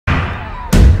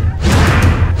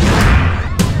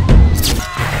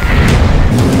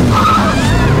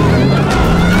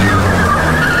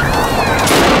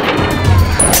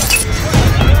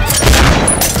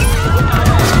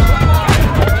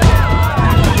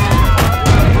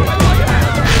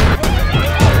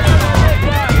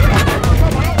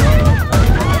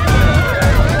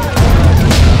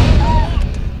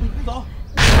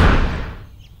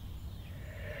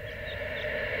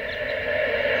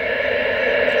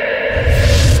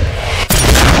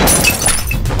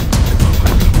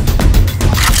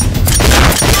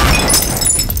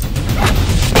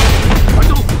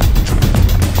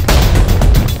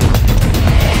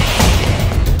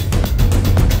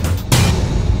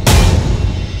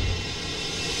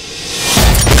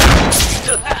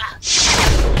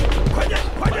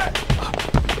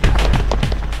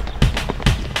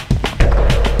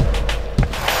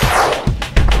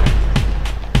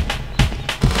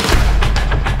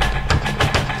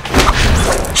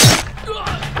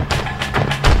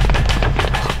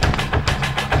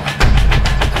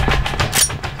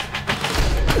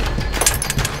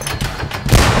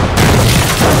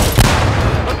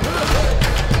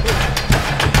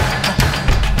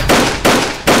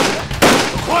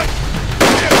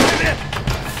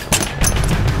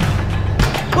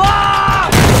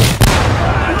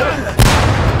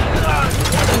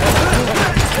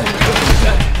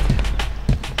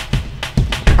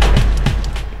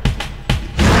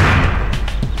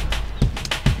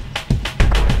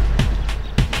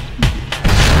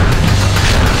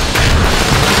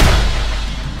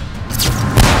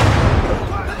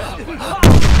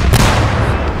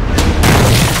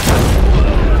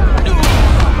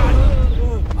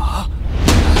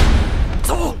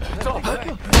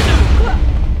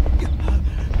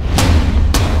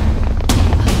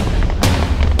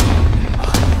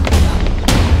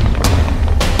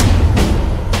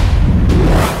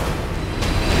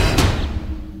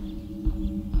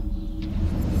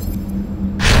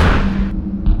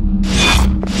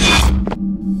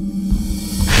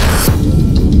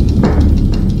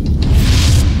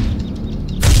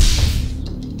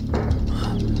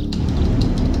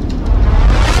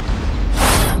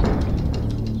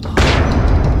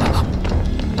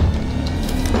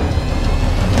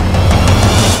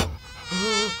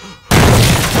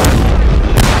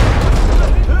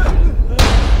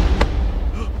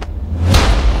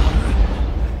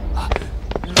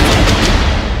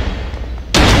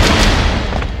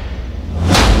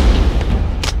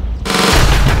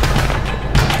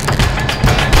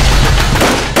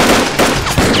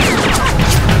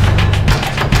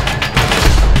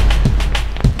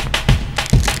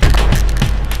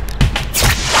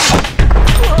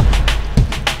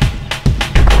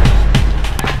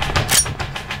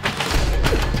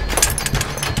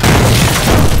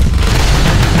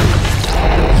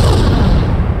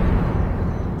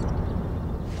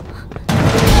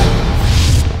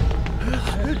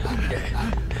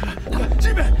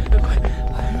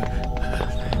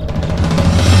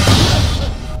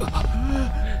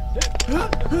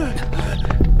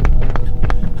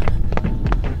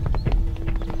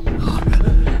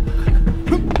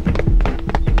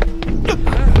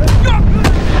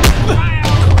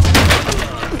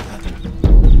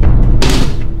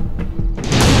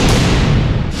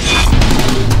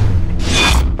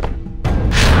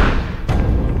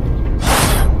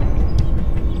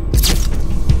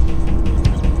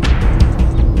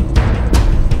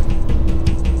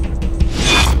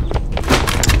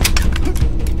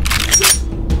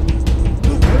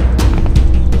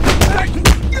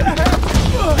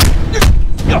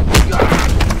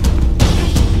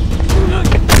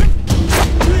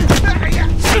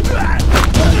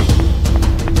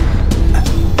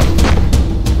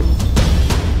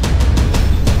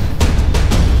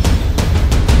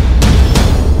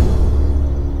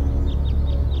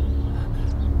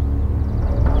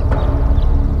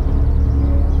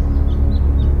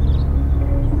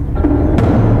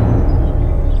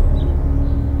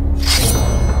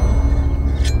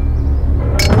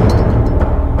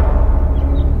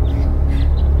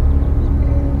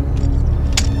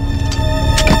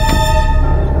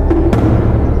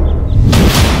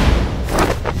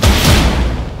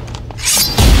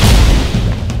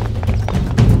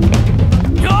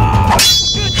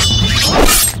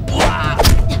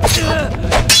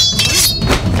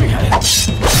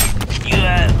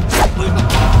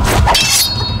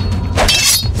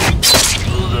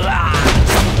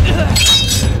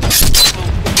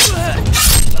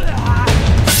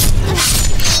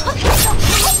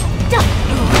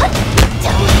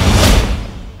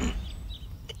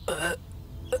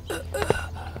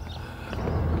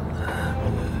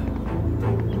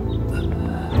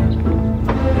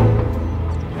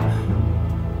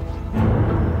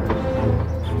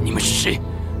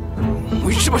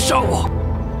么杀我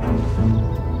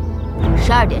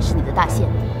？12点是你的大限，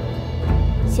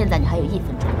现在你还有1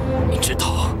分钟。你知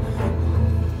道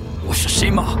我是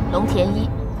谁吗？龙田一，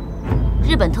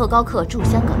日本特高课驻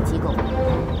香港机构，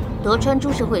德川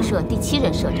株式会社第7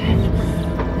任社长。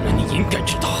那你应该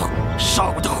知道杀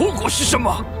我的后果是什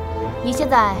么。你现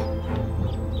在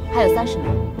还有30秒。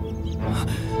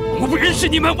我不认识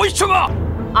你们，为什么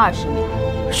？20秒。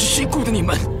是谁雇的你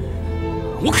们？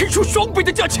我可以出双倍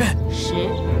的价钱。10、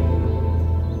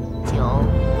9、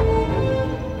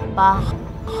8、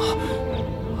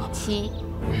7、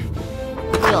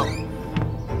6、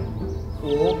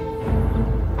5、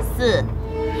4、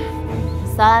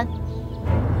3、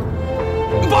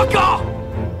八嘎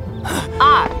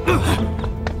2。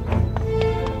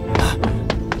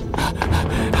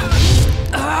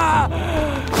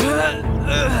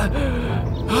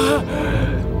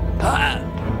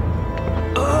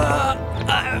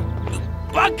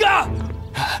八嘎，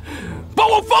把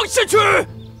我放下去！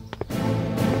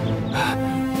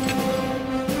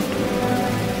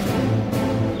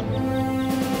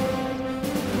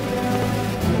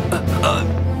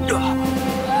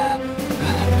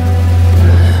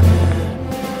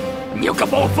你要敢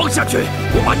把我放下去，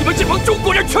我把你们这帮中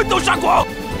国人全都杀光！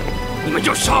你们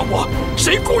要杀我，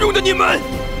谁雇佣的你们？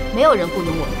没有人雇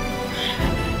佣我们。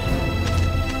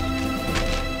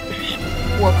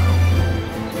倭寇，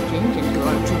人人得而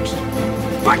诛之。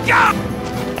八嘎！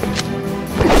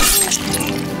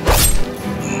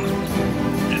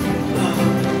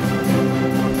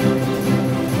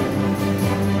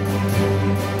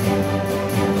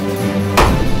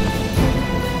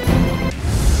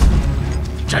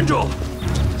站住！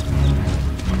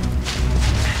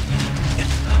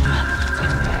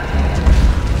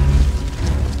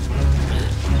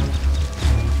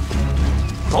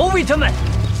保卫他们！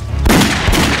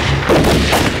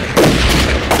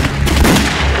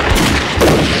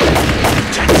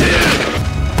前进！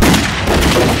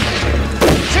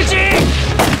前进！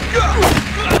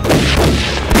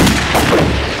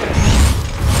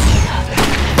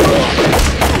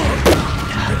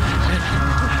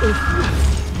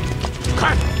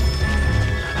看！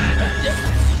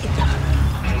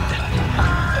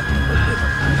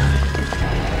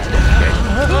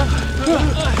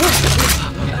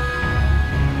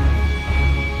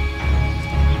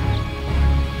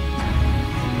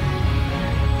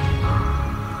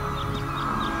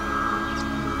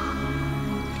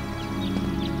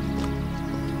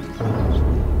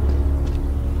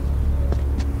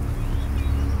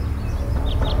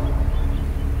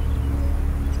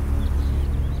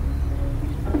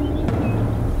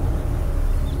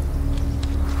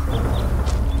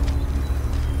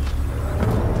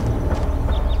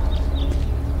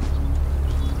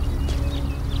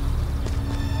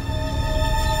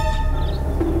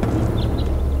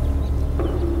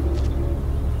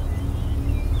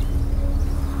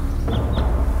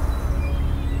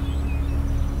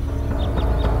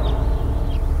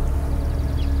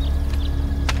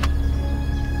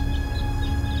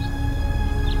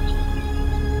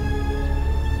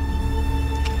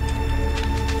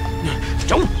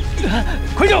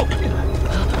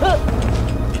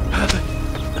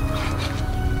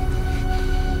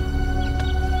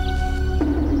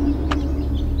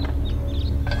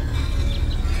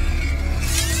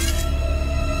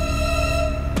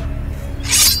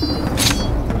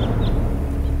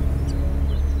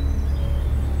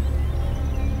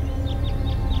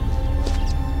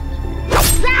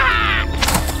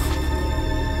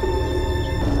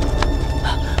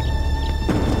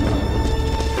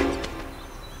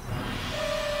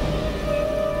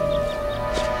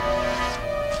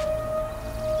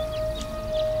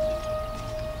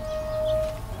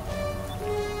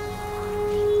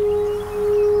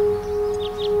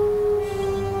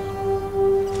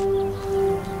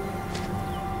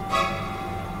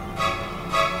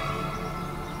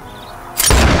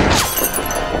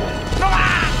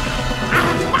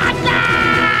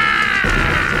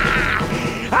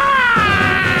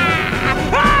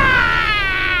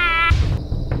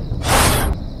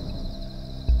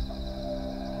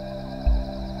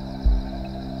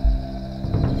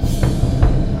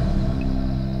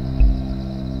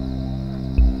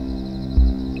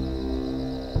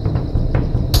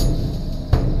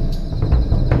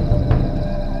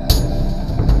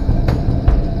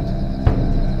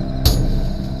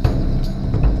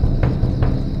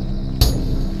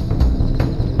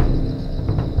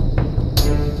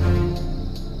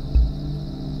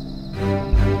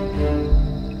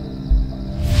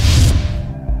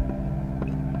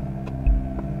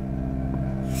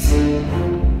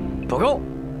报告，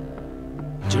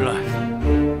进来。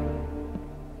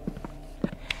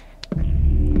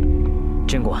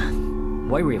监管，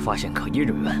外围发现可疑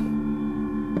人员。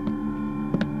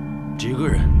几个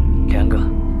人？2个。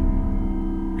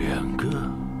2个。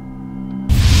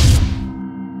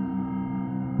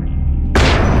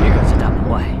一个在大门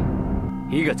外，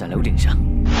一个在楼顶上。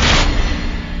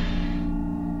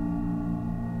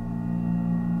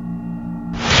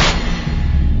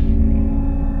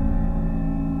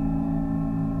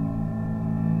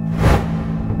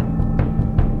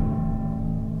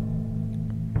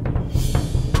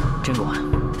 监管，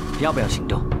要不要行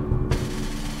动？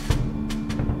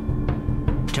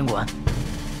监管，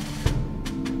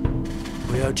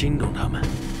不要惊动他们，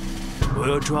我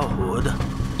要抓活的。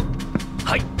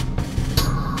嗨。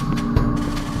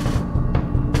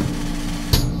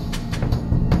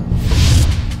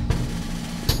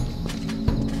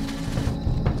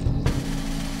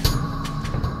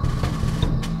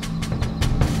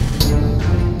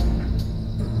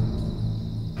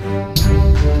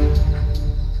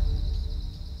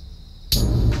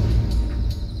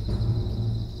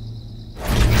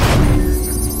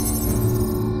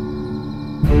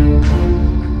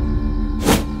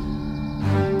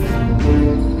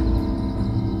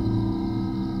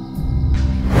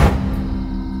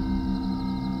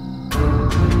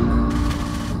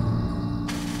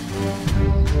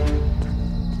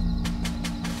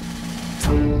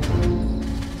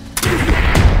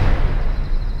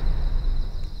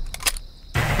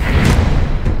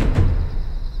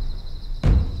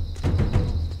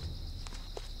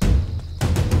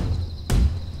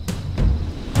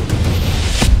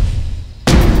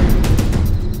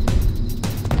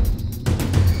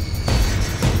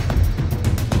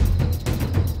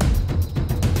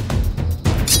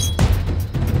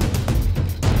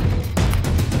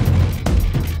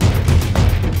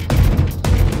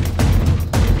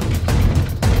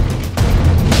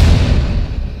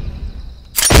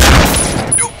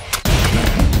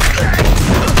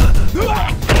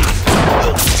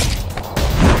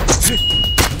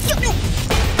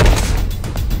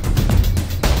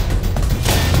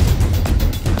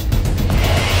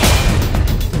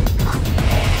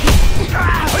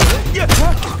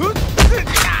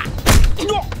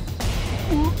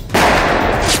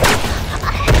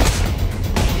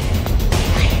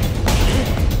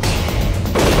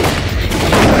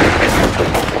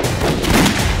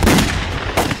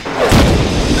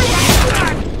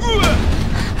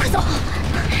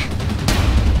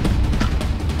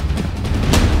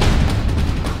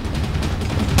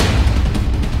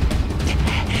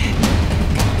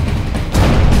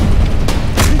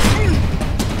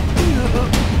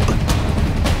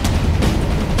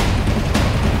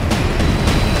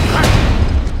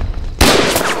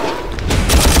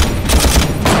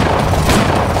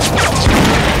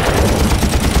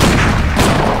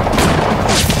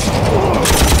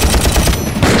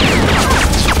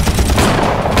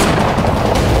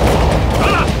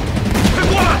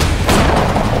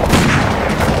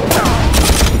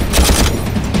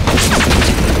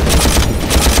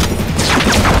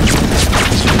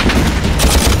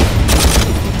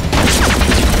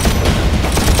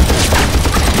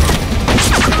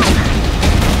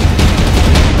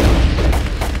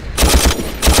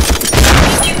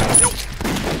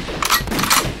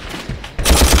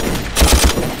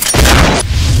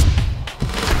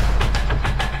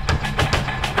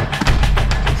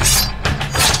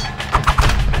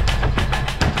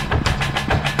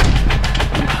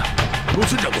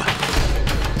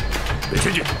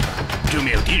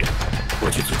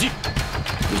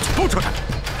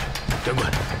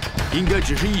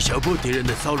只是一小波敌人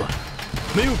的骚乱，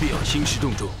没有必要兴师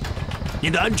动众。你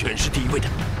的安全是第一位的。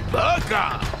报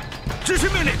告，执行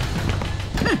命令。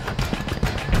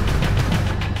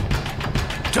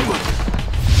长官。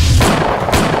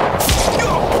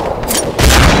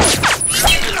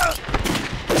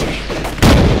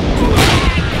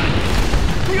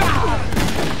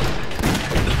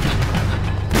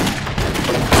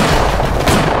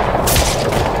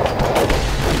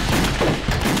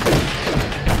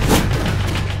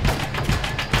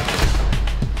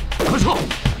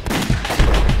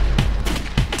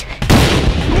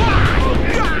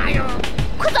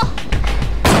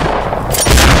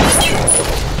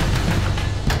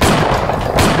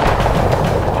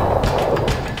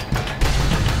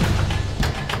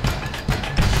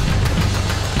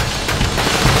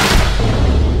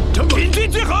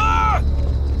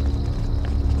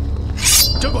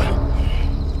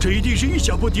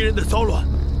小波敌人的骚乱，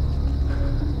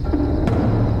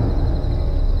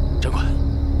长官，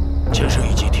枪声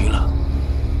已经停了。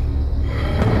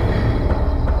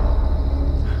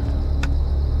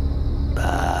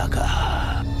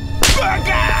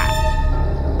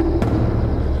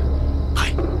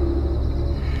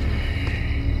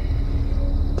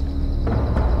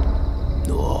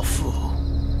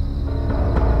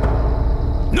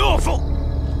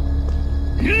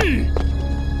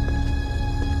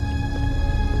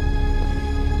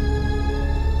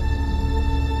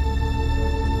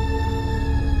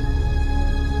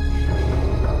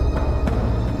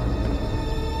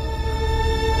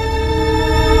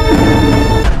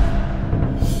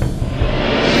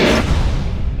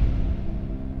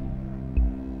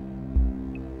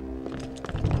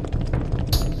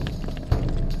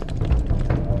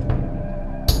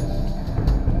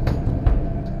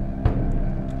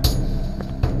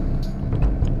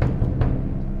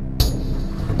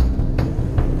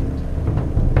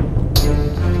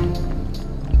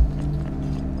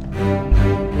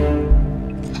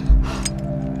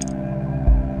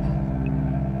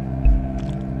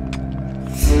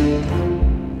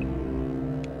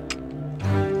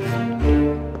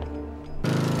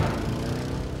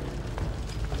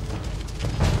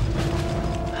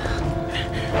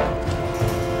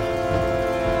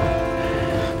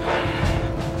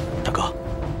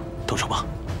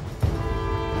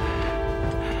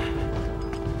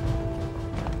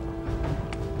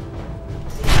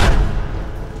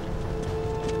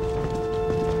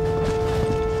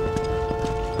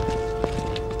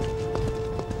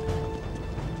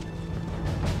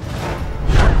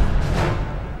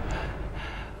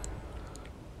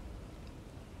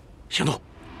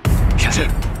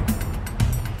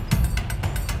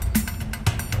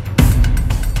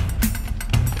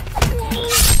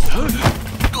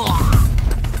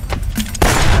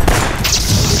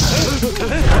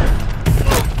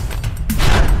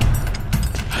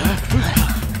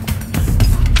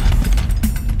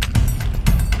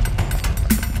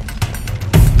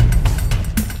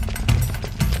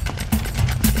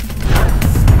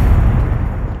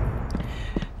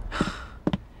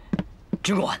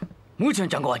军官，目前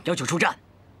长官要求出战。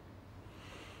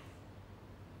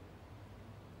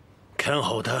看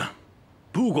好他，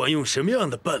不管用什么样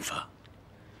的办法。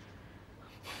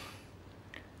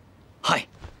嗨。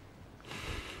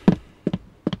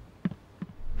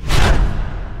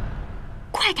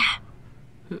 快点！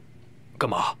干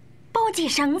嘛？帮我解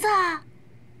绳子啊！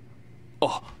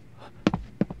哦。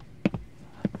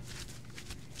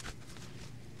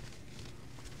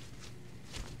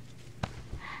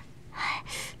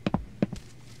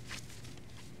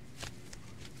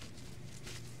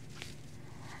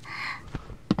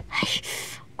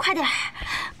快点！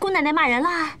姑奶奶骂人了！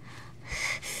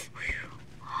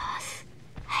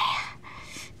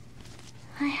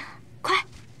哎呀，快！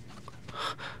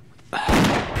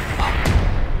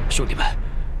 兄弟们，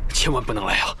千万不能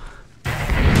来啊！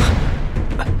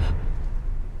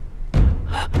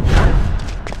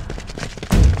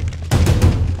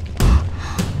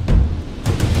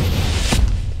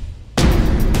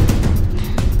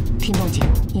听动静，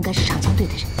应该是长枪队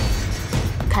的人。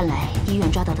看来医院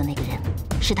抓到的那个人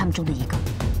是他们中的一个。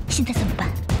现在怎么办？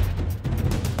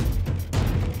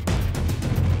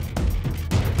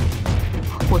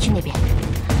我去那边，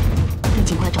你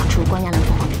尽快找出关押人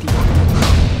凤凰的地方。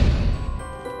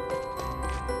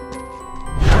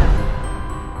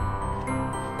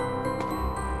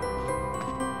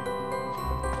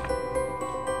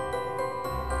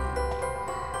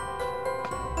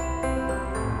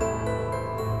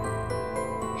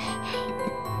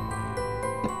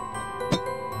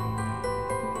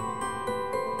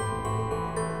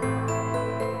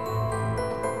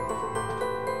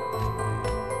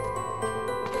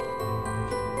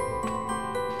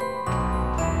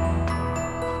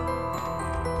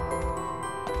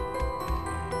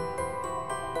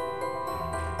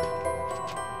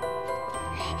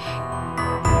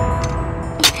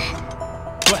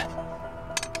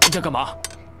 你在干嘛？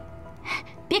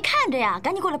别看着呀，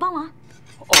赶紧过来帮忙。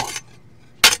哦。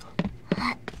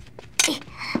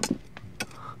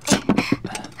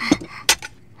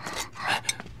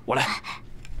我来。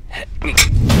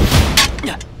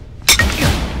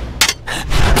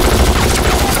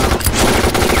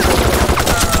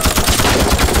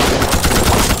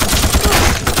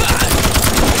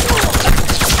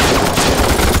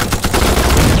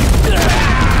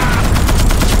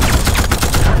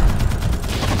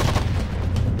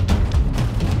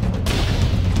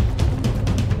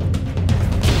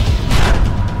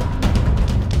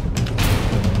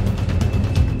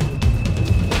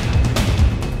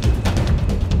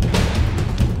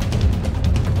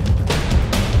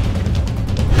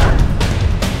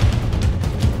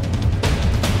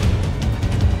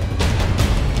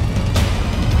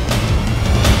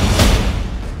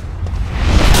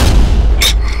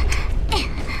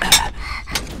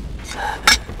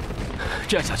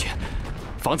这样下去，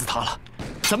房子塌了，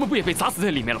咱们不也被砸死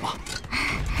在里面了吗？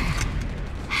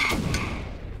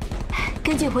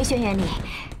根据回旋原理，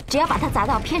只要把它砸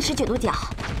到偏19度角，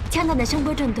枪弹的声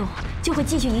波震动就会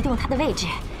继续移动它的位置，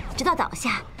直到倒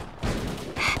下。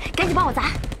赶紧帮我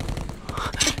砸！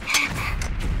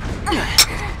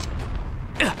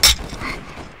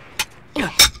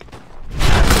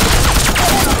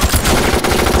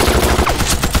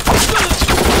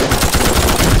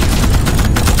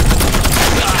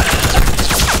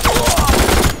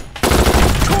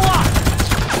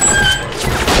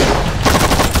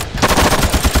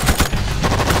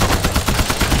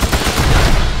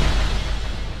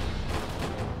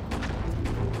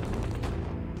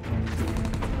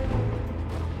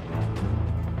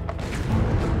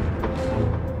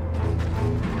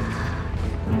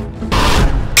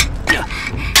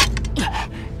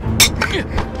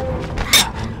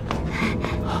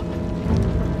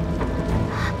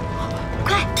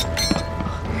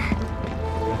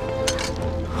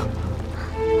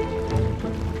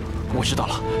我知道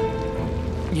了，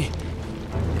你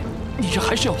这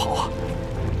还是要跑啊？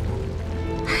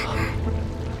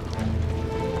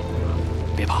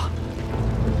别怕，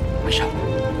没事。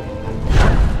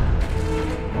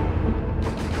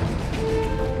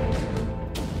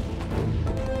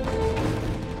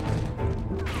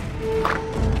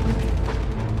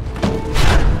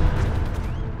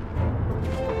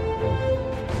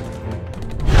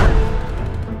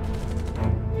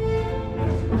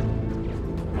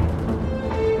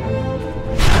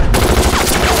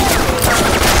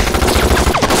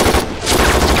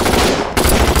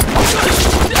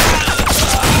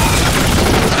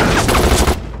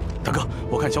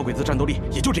小鬼子战斗力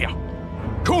也就这样，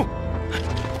冲！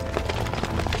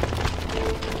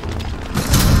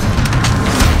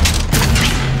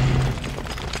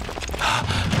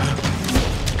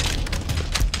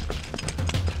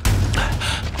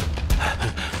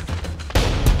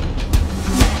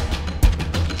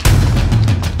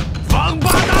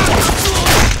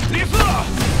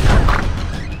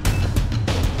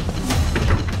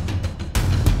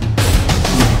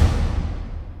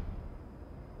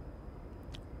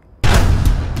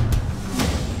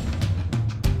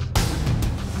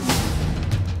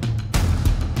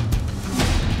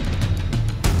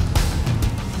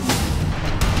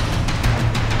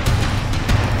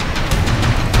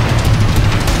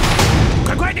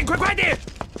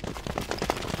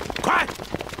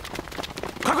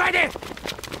快点！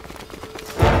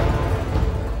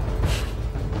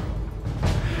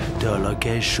到了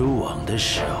该收网的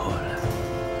时候了。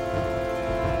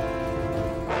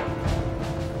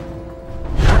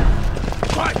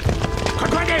快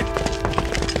点！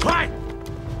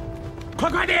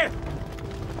快点！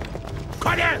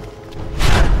快点！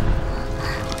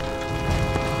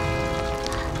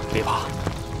别怕，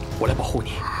我来保护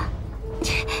你。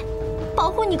保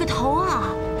护你个头啊！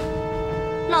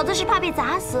老子是怕被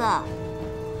砸死。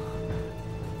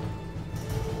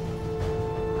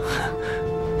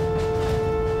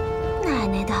奶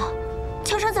奶的，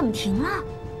枪声怎么停了？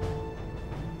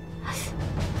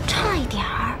差一点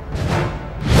儿。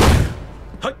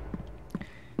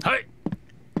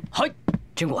嘿，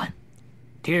军官，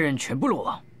敌人全部落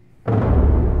网。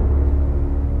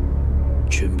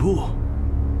全部？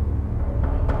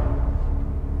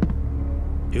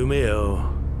有没有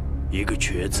一个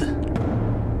瘸子？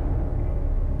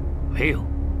没有。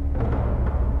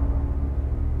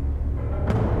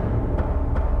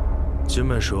这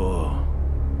么说，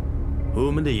我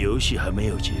们的游戏还没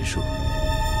有结束。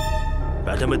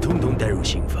把他们统统带入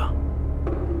刑房。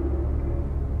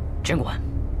长官，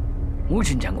木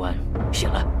村长官醒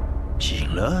了。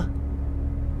醒了？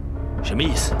什么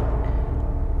意思？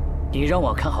你让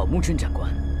我看好木村长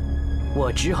官，我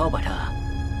只好把他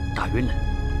打晕了。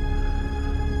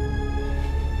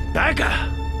白干！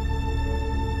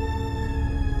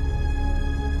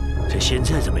这现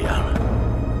在怎么样了？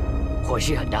火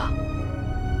势很大。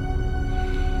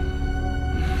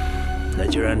那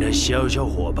就让他消消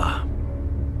火吧。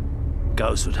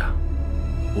告诉他，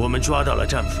我们抓到了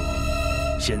战俘，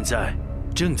现在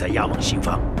正在押往刑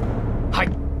房。嗨。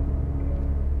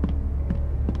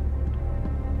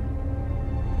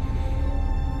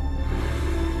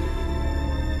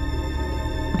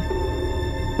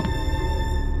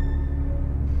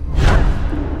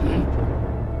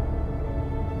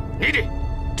你的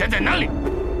站在哪里？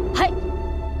嗨。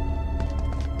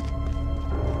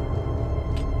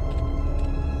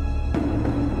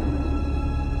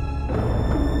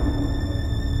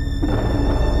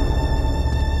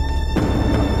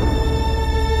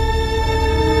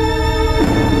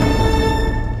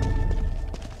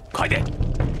快点，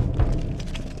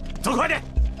走快点，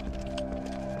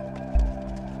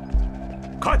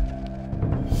快！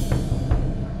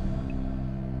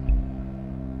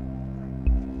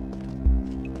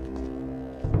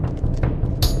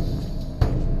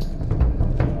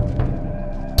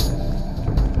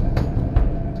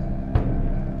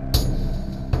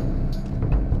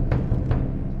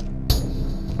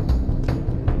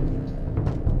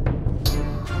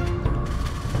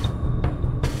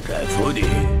战俘的。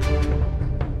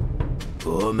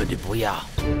我们的不要，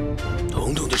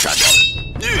统统的杀掉！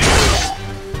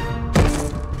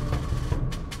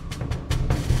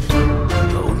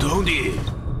统统的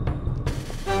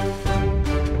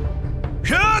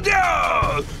杀掉！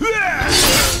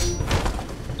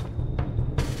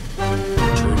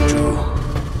珍珠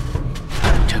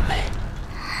真美。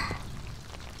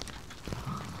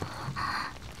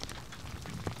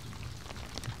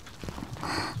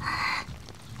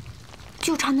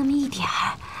就差那么一点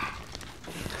儿。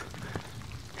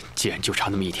既然就差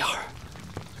那么一点儿，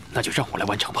那就让我来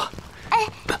完成吧。哎，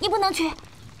你不能去，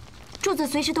柱子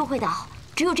随时都会倒，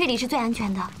只有这里是最安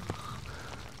全的。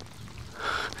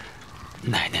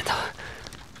奶奶的，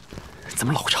怎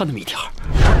么老差那么一点儿？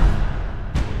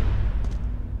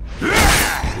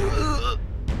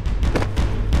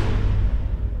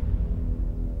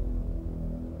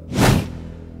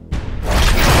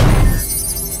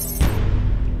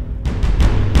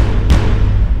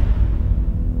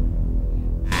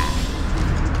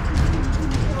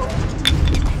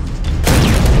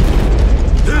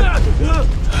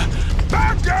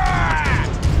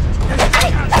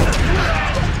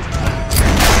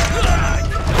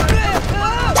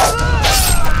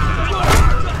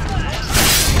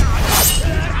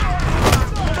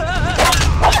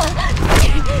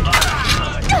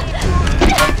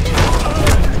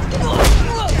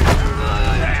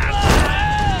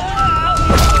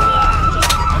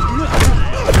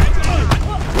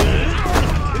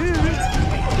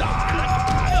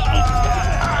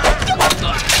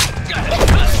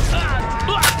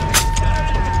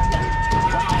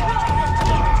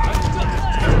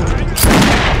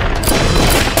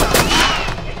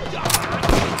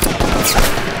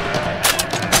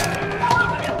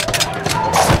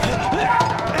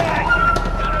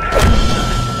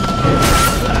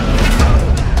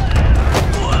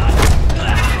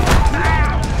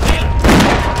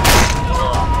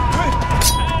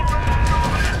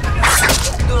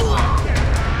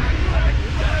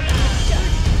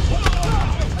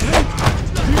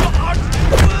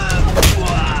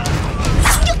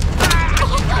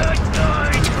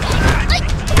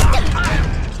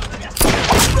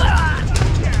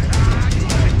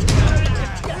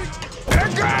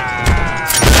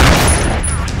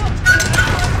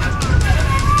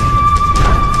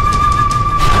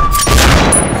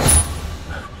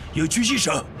有狙击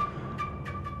手。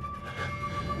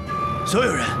所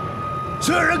有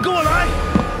人跟我来！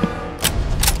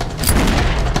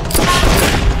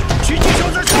狙击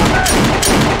手在上面！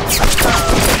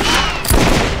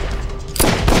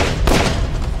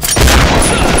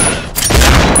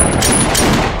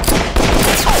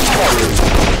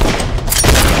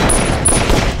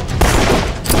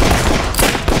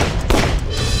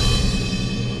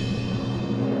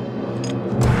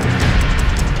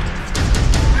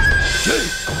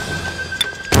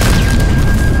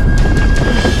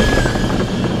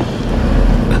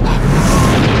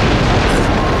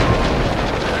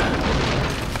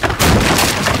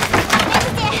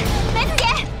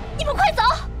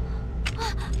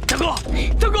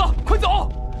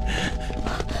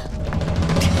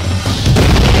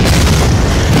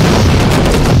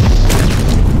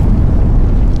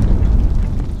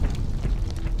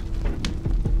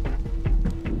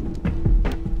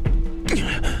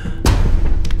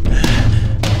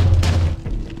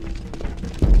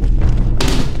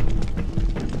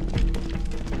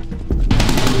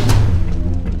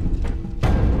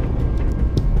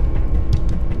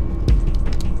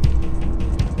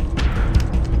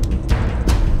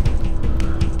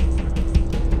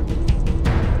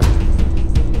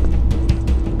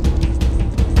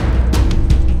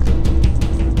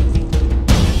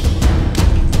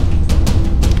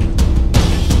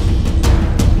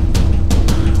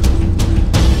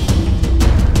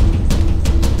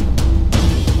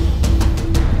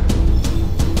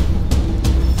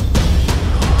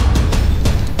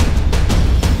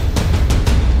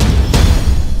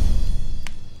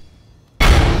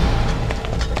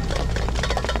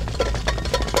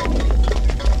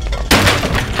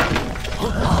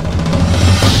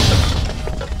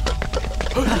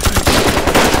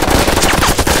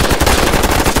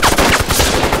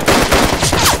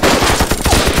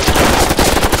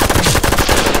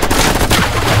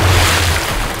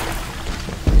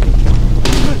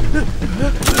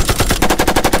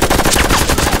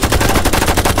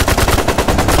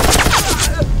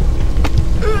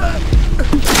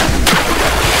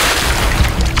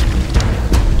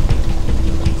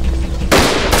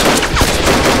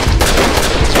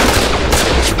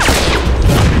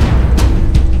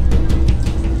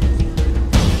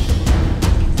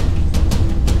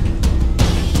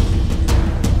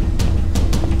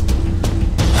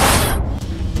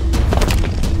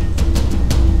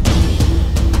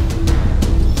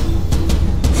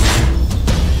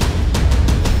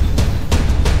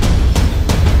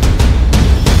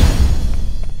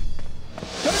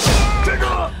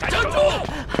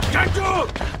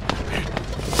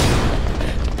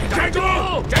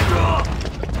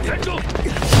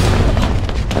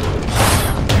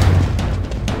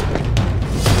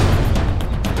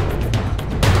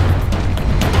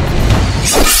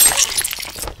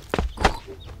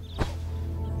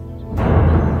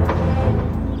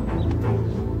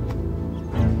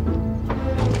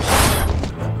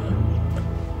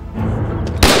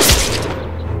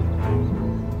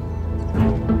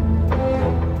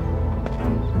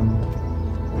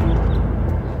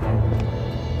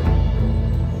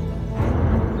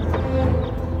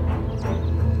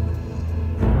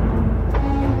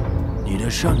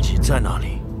 上级在哪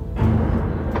里？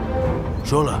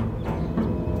说了，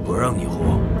不让你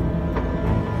活。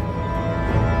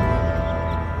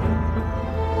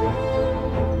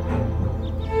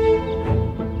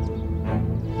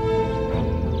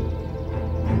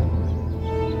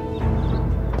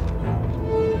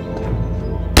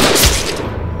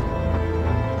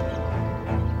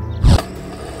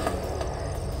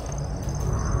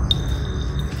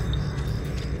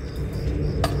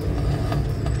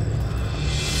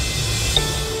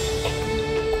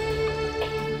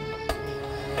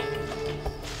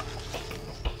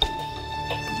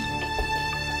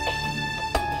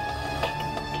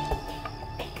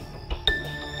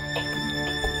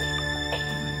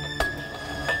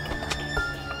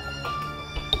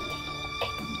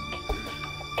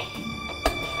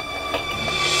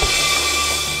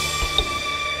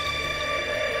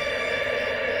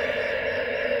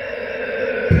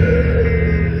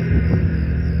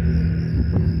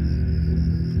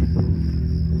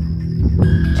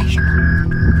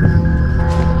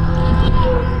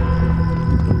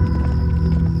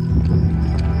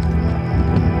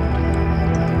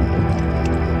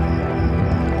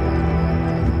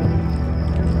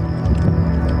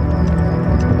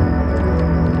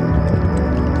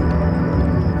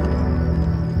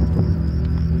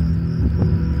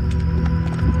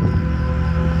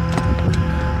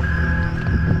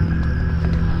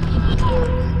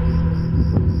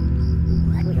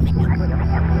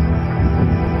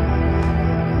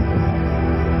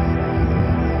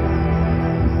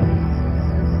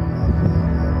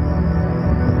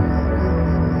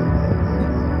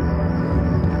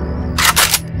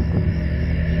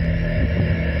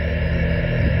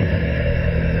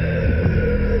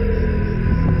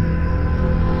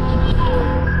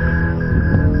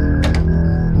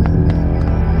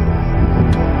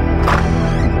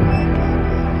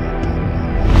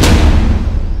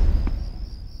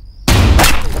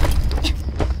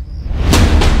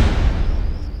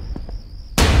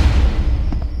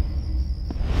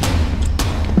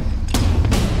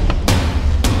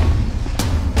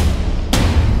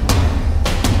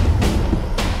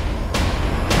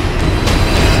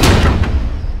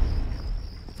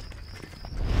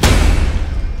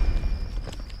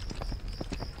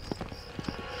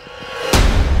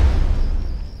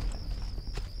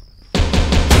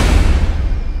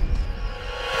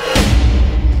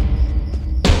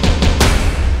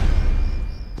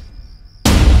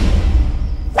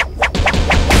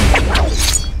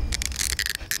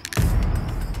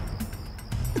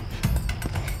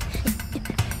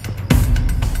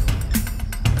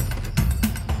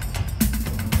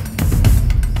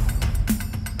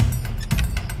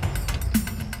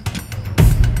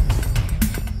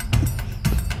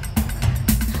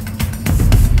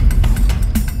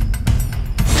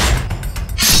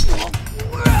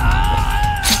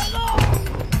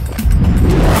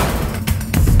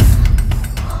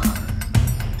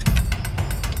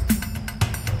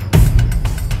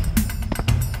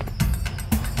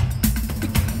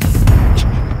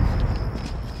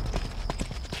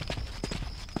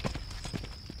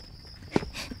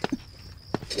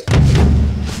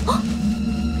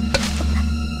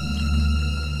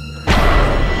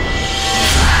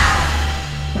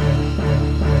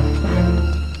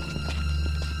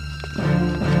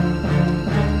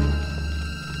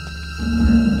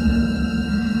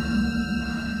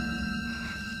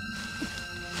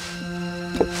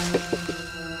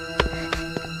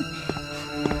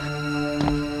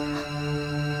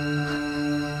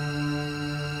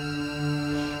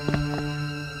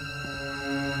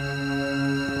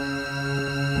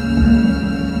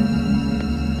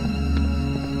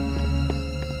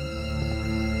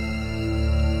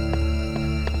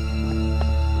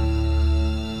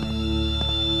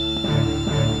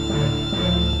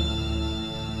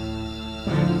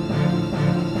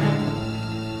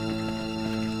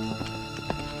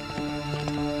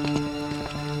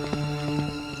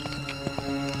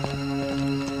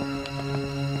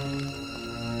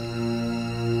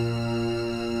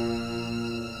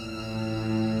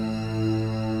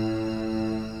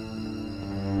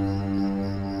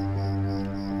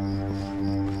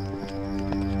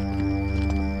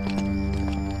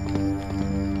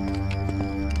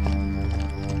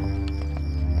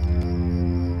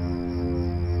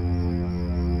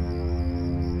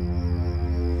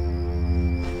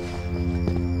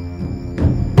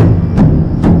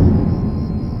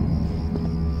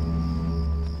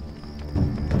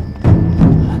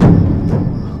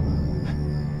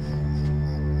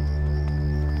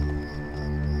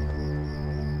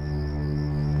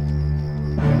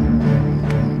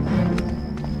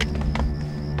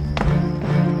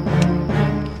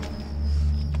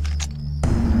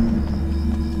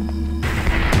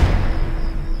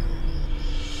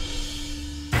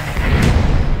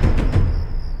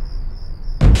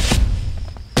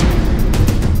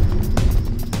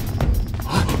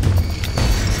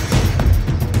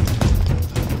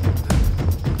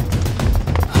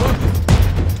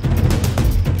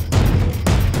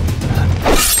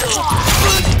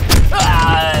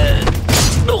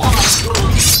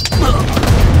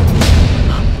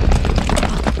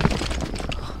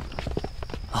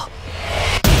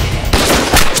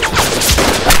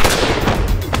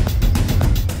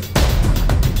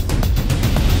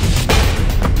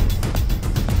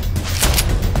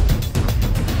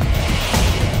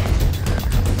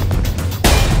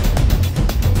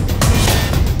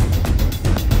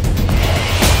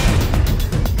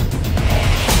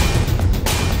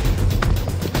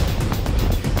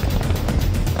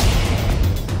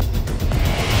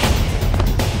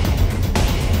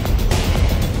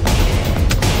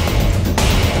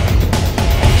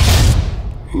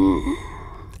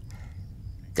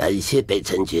感谢北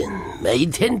辰君，每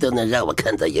天都能让我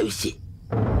看到游戏，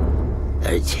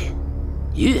而且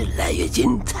越来越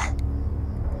精彩。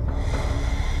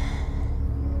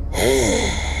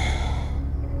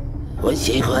我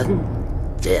喜欢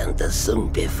这样的送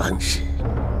别方式。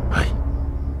哎，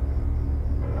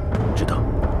知道。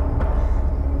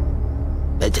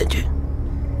北辰君，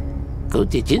估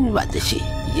计今晚的戏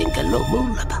应该落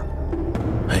幕了吧？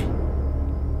哎，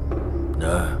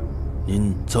那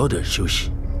您早点休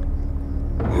息。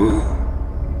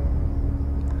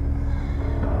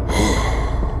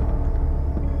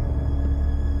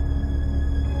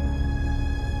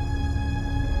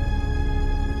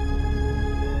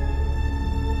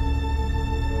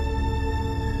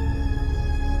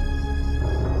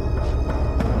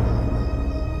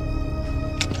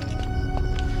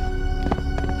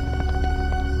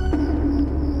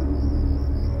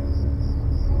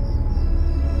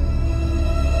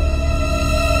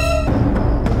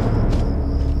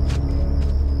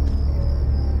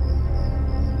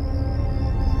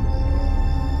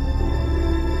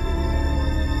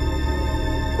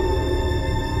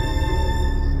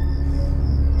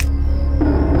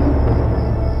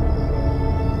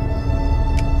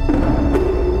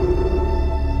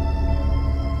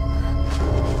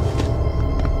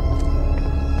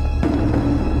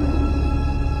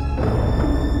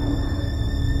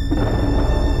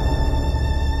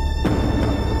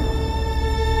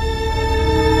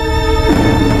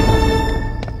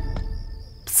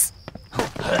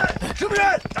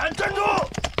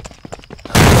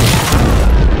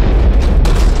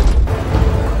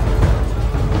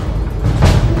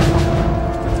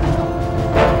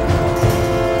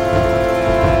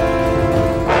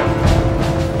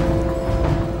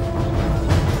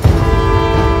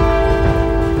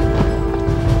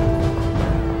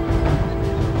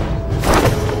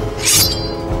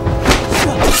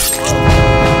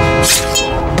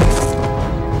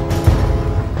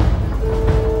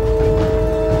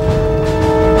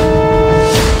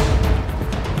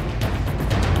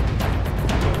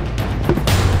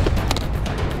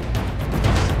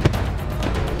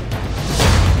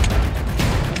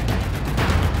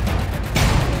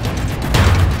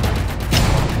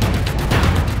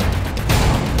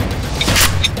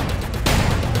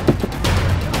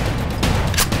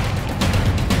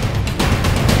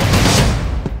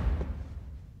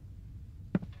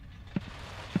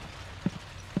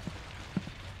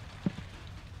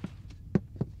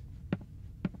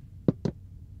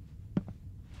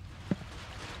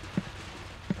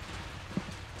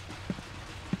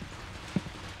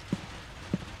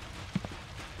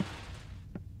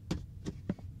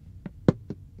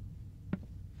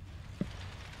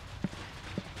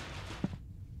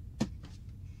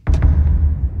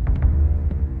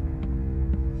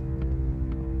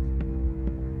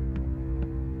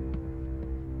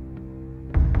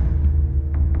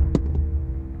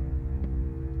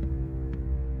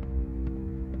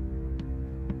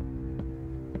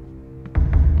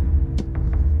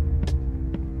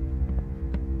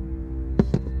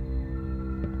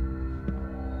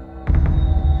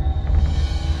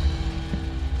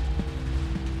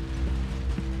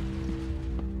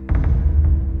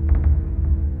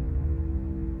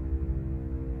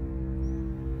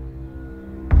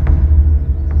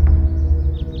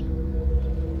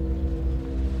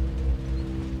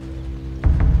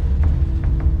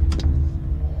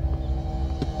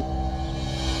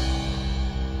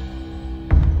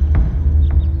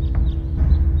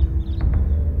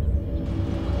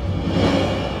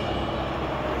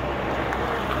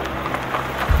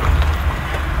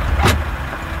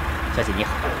小姐你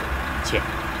好，请。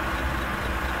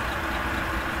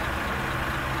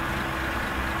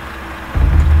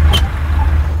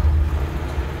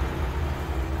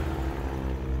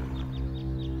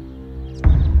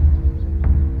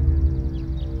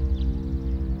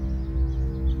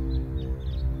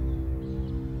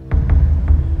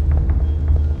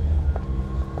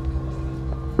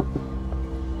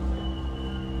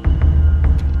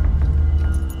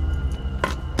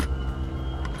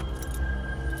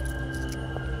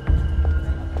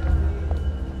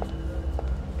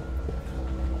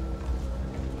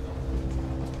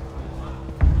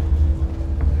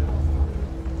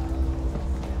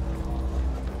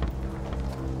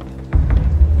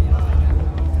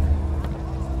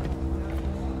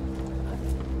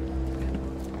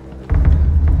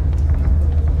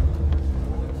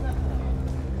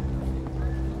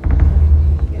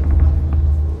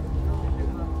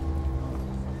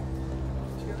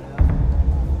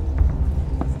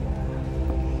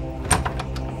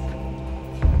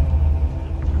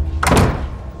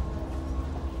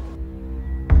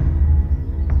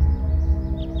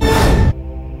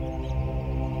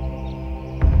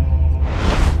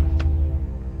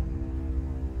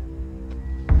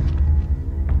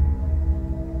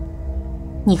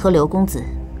你和刘公子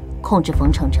控制冯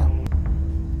程程，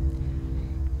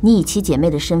你以其姐妹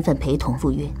的身份陪同赴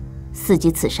约，伺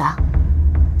机刺杀。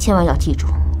千万要记住，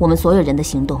我们所有人的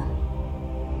行动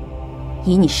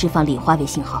以你释放礼花为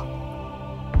信号。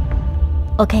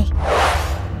OK。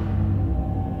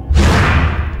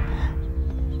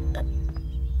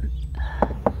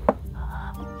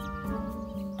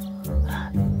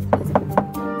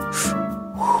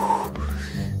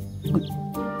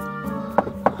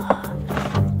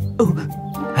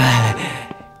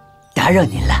 打扰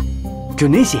您了，主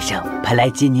任先生派来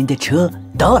接您的车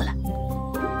到了。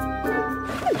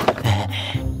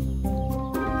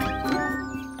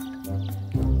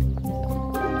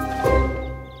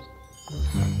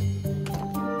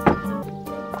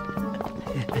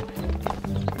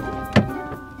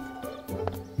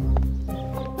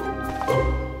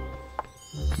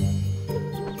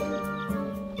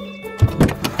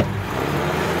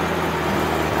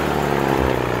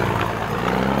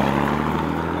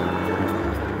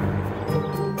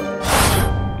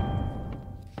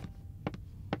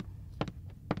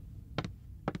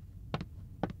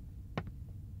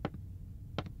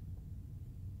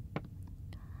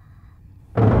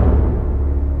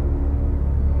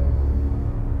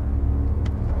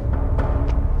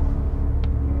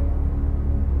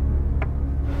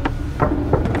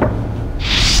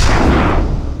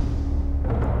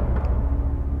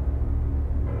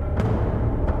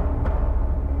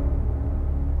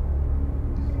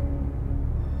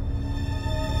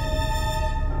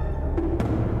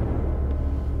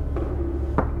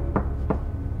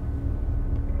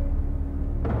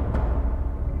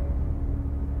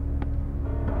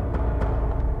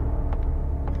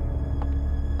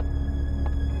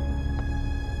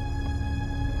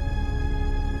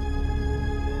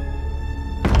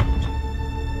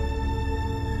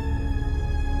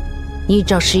你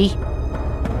找11。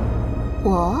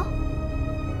我？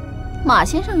马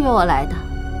先生约我来的。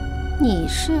你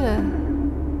是？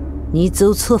你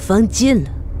走错房间了。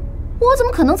我怎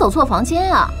么可能走错房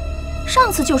间啊？上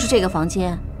次就是这个房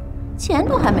间，钱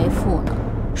都还没付呢，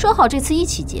说好这次一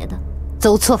起结的。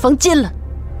走错房间了。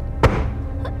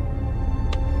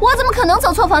我怎么可能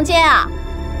走错房间啊？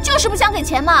就是不想给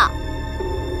钱嘛。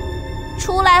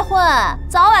出来混，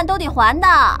早晚都得还的。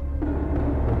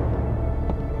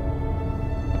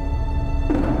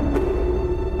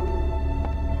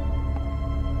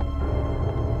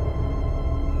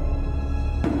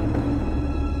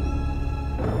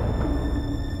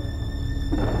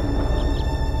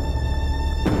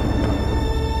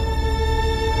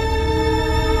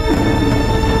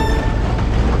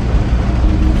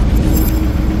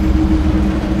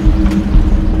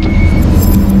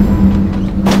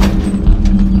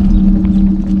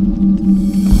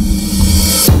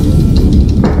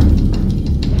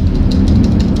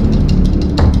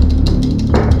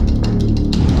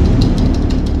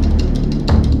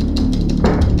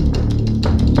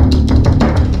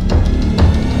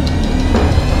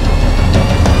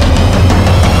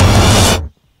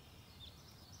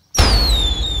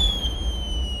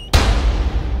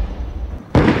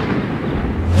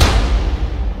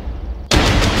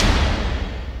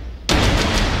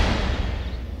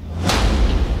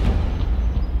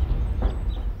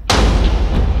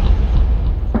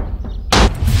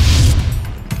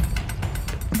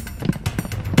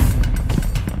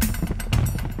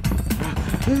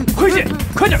回去，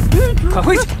快点，快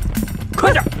回去，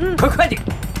快点，快点！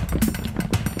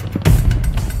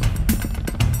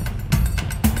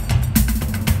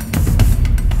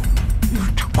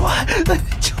长官，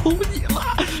求你了！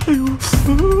哎呦，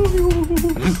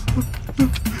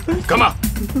干嘛？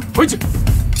回去！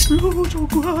长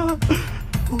官，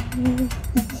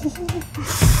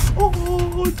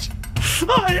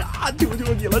哎呀，求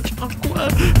求你了，长官！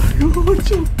哎呦，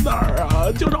就哪儿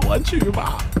啊？就让我去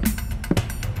吧。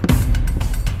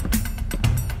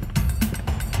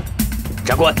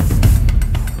长官，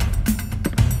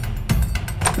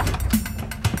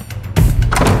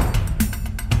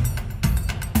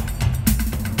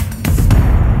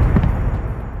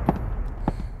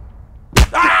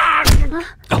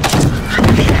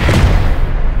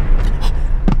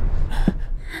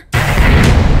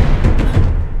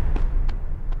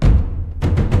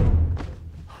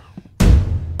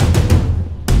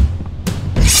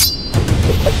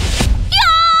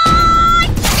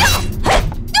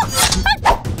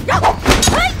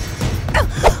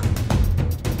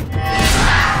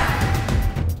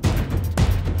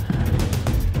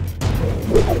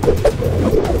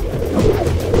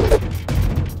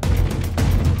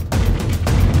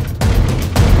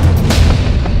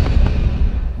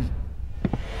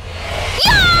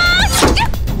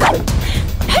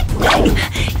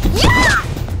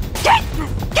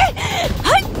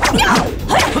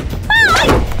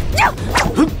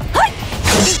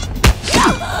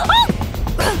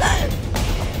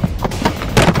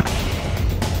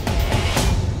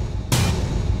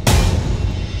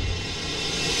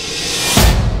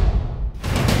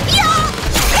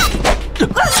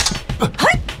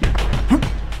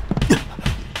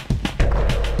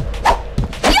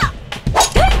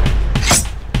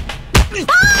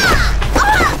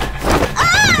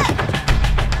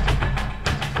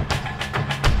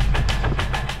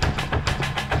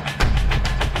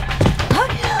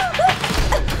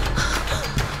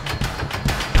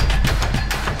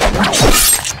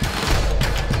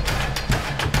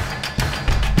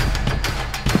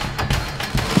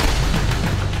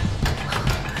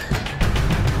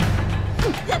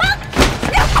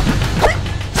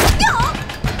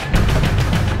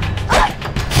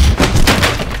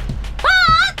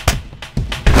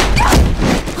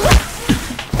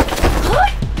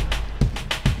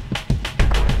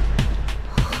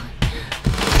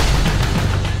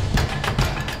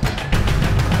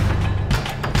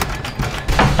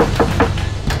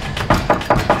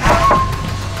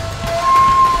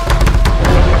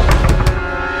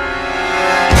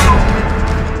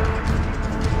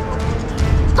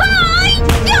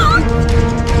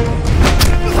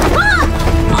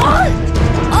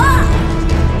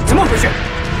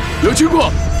有情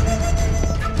况。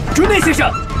竹内先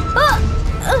生。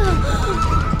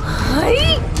哎。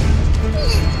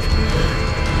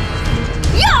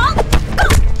 呀！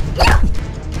呀！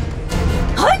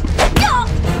嘿！呀！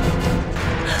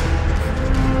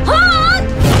啊！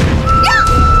呀！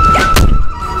呀！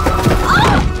啊！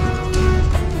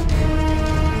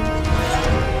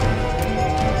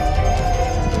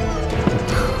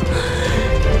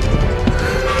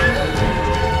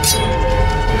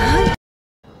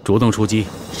主动出击。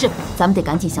是，咱们得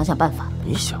赶紧想想办法。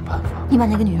你想办法。你把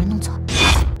那个女人弄走。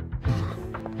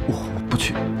我不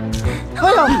去。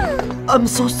哎呀 ，I'm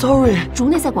so sorry。竹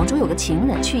内在广州有个情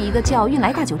人，去一个叫运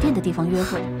来大酒店的地方约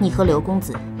会。你和刘公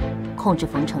子控制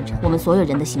冯程程，我们所有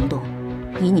人的行动，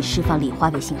以你释放礼花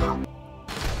为信号。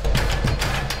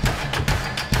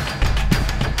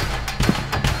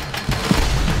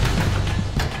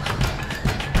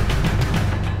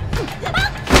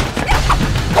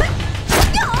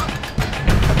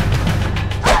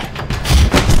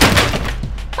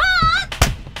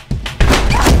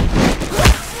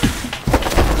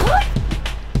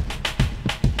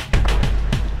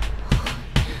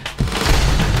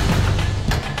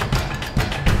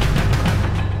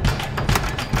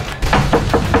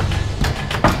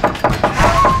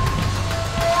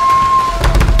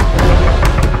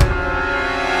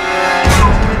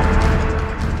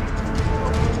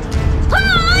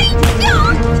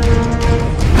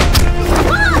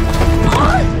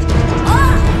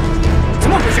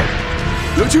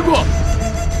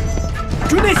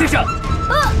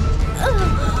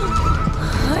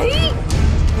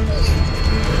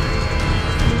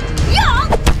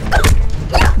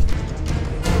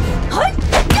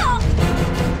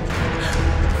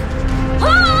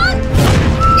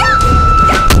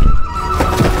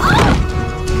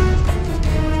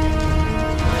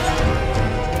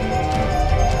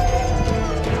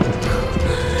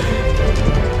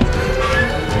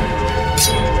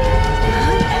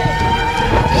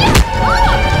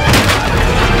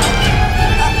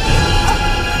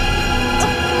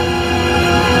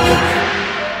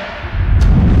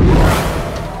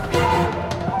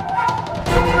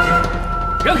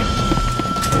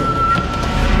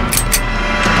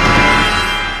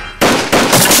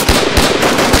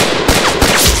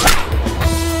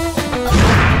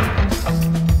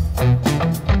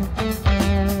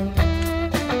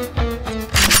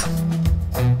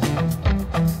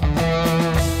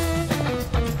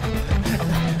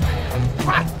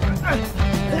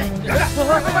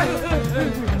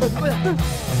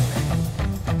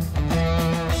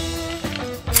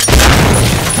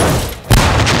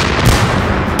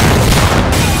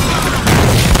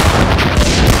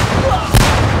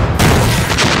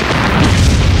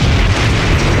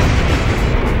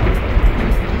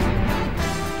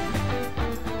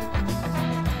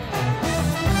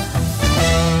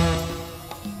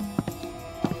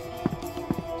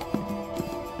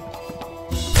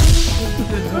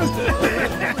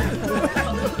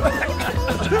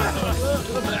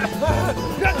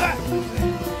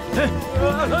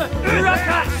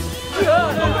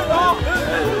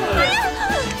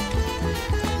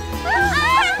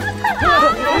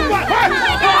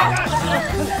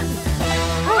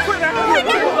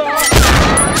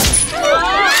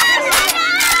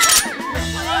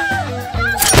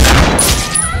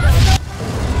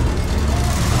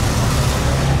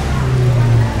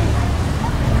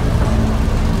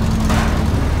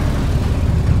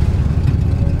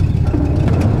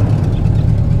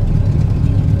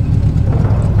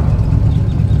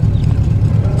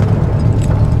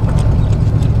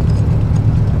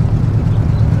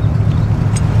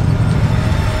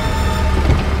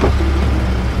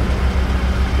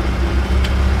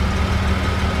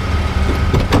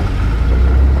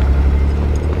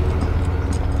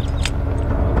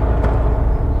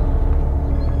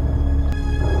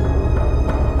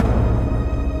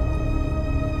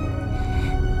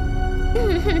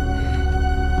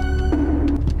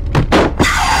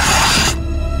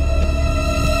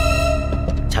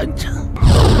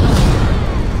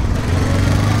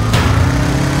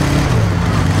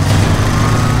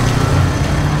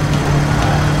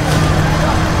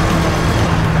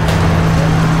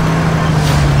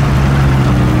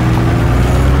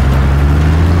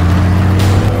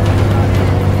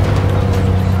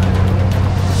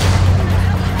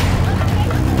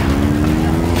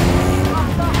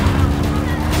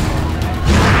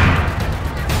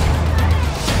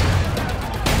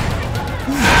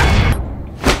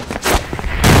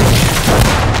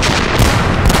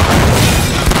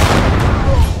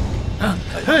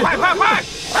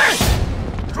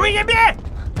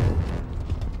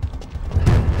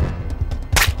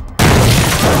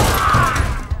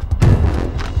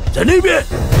在那边。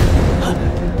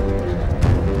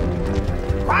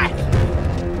快！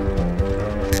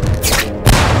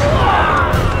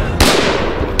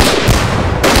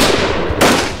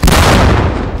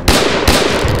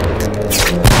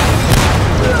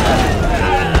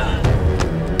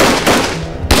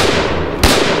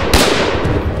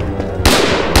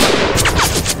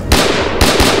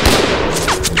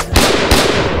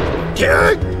停！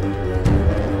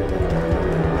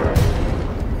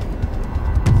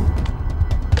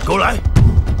给我来！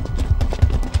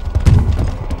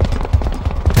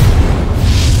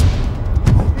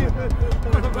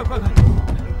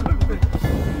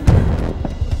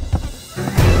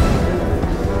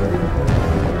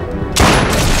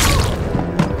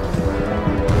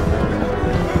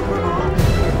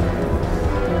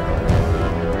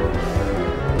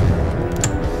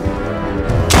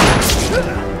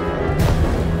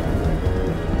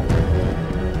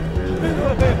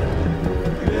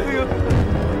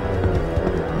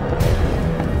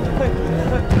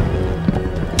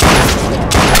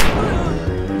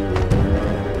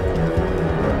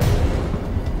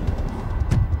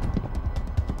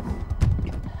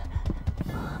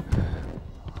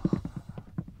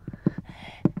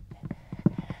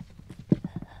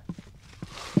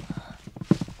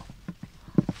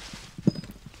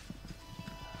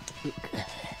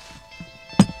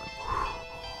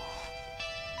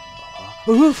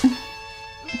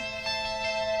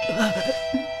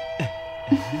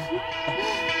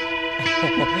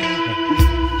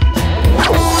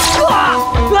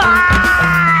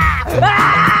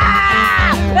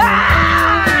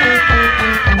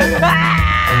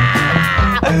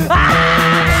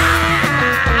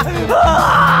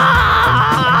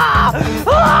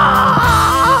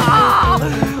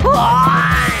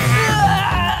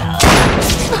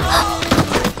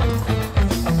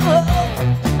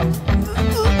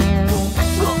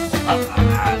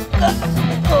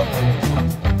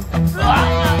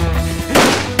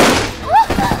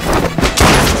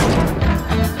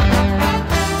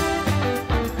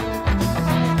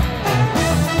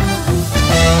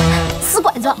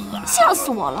吓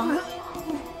死我了！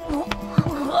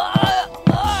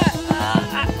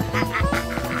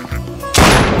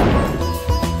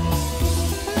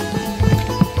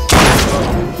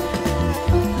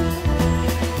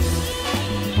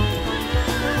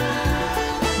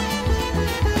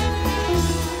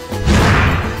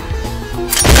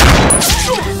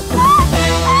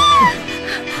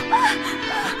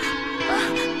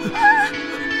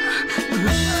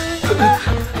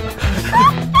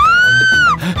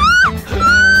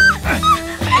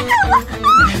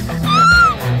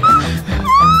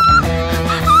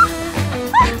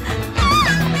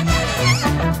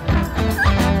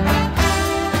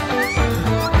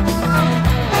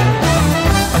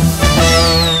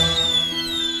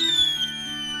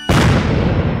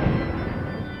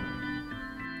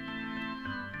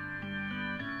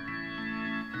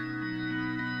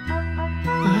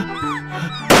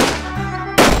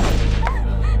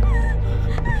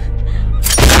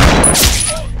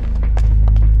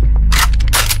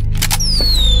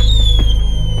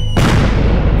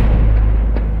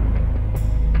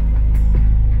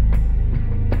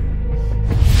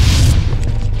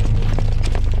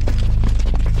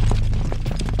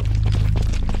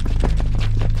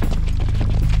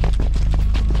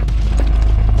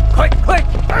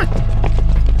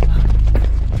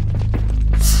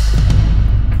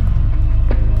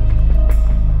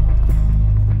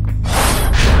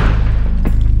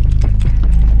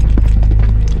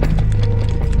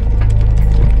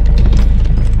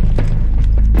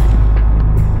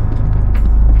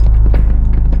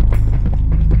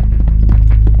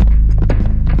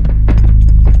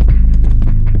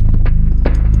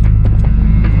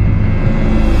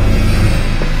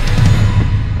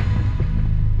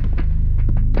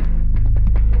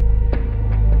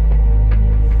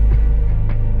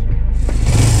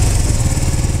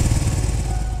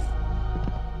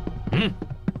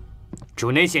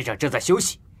主内先生正在休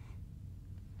息。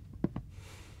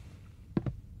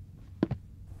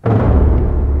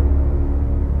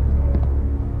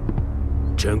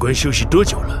长官休息多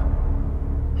久了？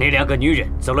那2个女人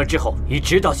走了之后，一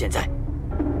直到现在。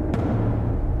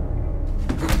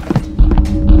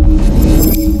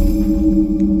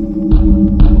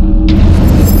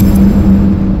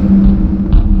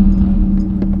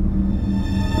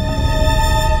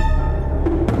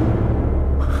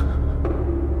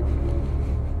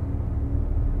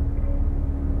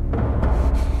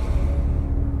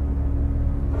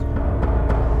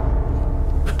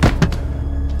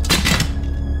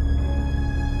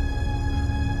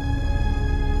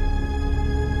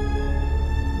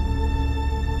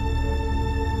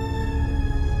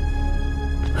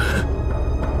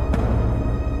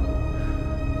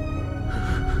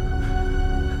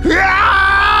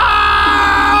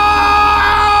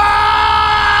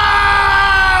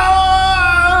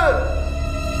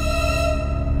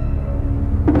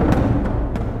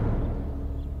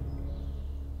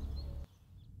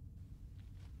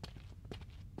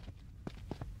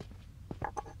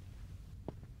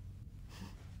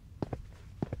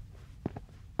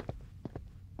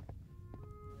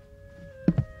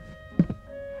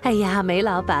哎呀，梅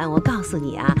老板，我告诉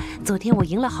你啊，昨天我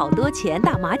赢了好多钱，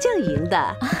打麻将赢的。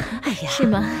哎呀，是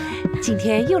吗？今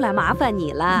天又来麻烦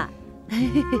你了。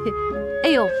哎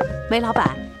呦，梅老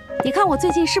板，你看我最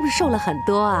近是不是瘦了很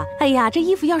多啊？哎呀，这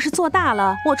衣服要是做大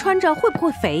了，我穿着会不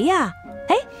会肥呀？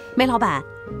哎，梅老板，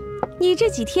你这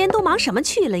几天都忙什么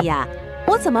去了呀？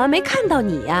我怎么没看到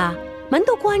你呀？门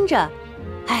都关着。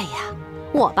哎呀，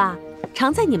我吧，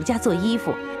常在你们家做衣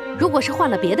服，如果是换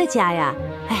了别的家呀，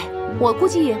哎，我估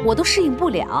计我都适应不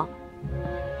了。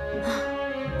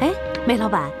哎，梅老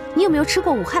板，你有没有吃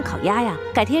过武汉烤鸭呀？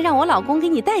改天让我老公给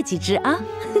你带几只啊。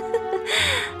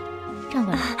站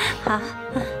稳了。好。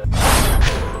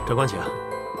长官请，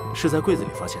是在柜子里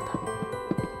发现的，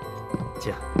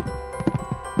请。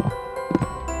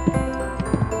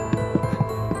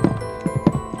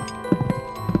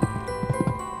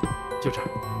就这儿。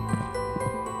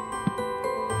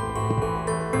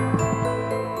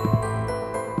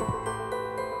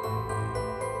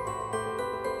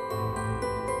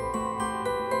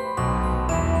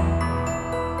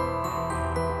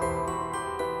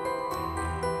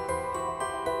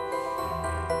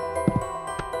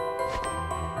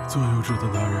做幼稚的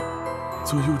男人，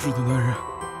做幼稚的男人，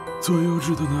做幼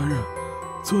稚的男人，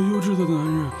做幼稚的男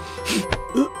人，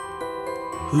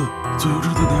做幼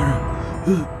稚的男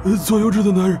人，做幼稚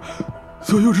的男人，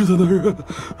做幼稚的男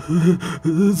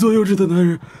人，做幼稚的男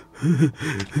人，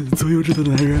做幼稚的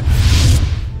男人。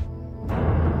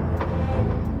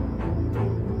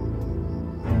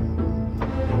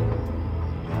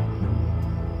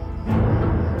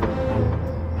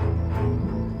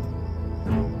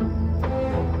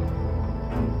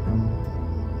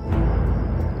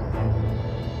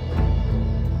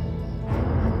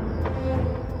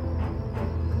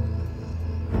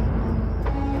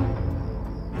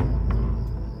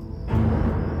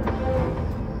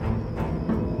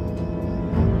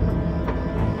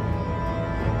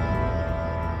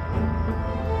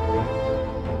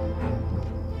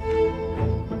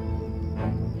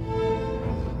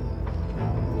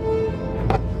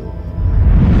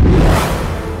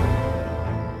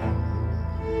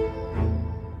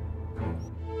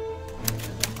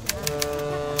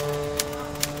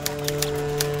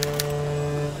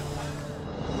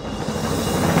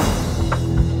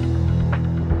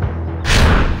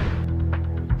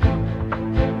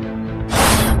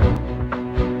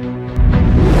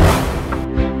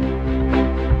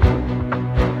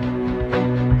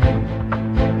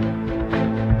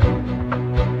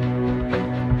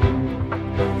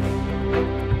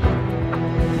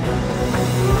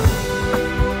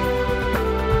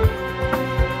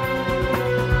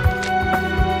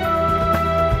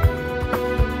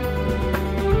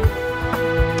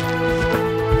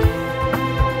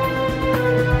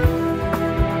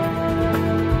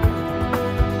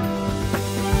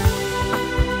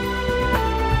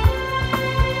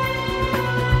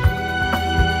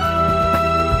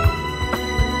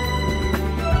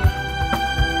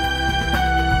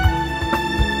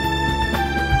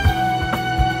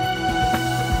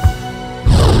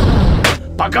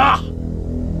八嘎！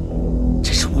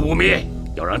这是污蔑，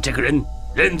要让这个人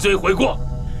认罪悔过，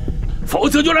否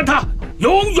则就让他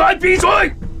永远闭嘴。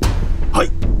嘿。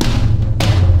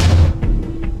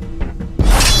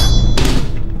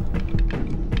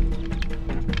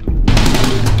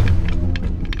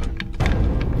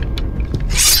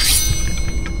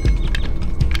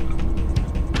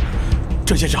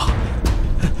郑先生，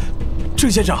郑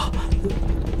先生，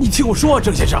你听我说啊，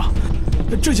郑先生，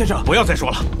郑先生，不要再说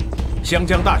了。湘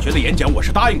江大学的演讲我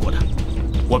是答应过的，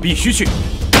我必须去。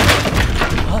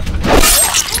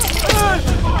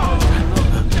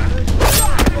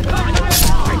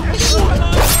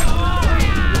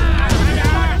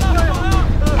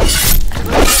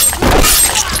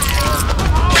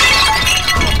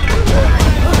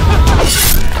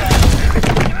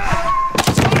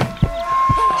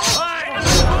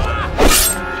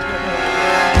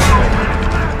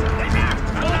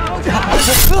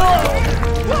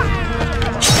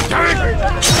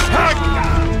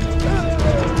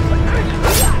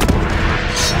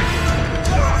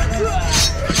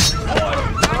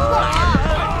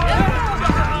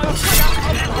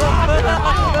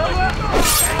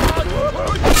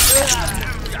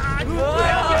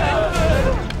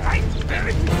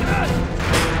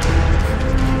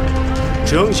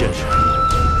郑先生，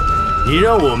你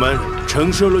让我们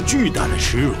承受了巨大的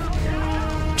耻辱，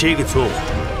这个错误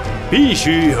必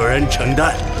须有人承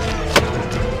担。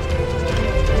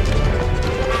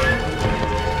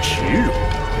耻辱？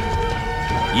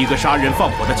一个杀人放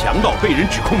火的强盗被人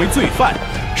指控为罪犯，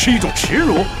是一种耻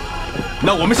辱？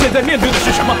那我们现在面对的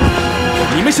是什么？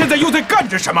你们现在又在干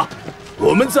着什么？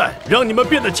我们在让你们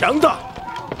变得强大，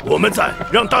我们在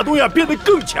让大东亚变得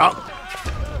更强。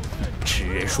痴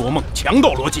人说梦，强盗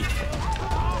逻辑，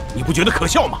你不觉得可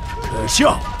笑吗？可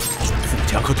笑。富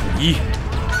强和统一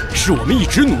是我们一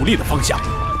直努力的方向。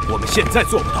我们现在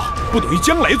做不到，不等于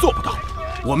将来做不到。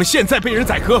我们现在被人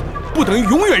宰割，不等于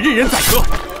永远任人宰割。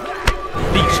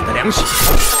历史的良心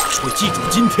会记住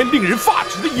今天令人发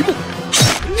指的一幕。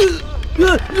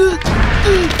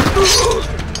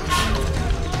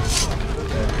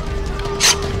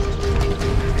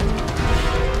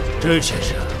郑先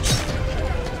生，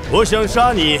我想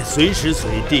杀你随时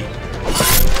随地。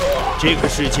这个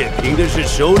世界凭的是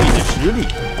手里的实力，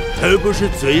而不是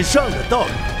嘴上的道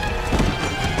理。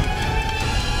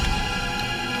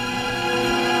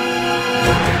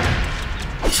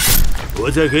我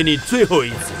再给你最后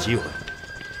一次机会，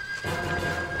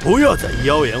不要再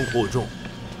妖言惑众。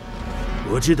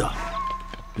我知道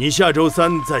你下周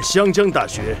3在湘江大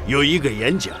学有一个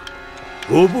演讲，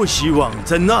我不希望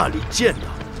在那里见到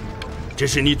你。这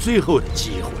是你最后的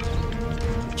机会，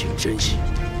请珍惜。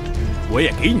我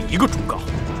也给你一个忠告：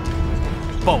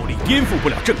暴力颠覆不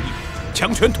了正义，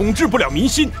强权统治不了民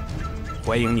心。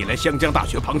欢迎你来湘江大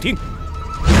学旁听。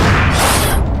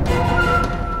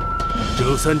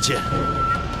周3见。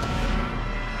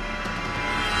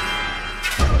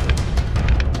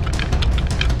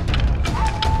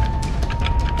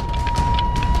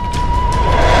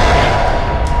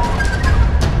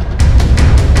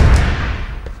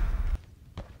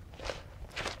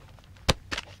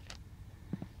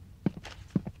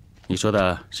你说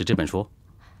的是这本书？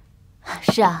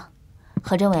是啊，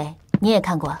何政委，你也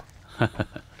看过。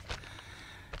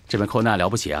这本寇难了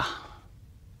不起啊！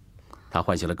他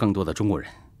唤醒了更多的中国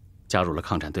人，加入了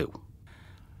抗战队伍。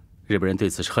日本人对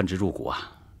此是恨之入骨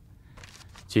啊！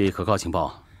据可靠情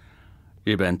报，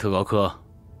日本特高科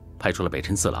派出了北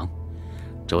辰四郎，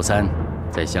周3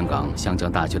在香港湘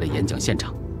江大学的演讲现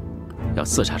场，要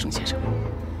刺杀郑先生。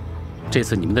这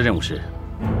次你们的任务是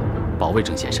保卫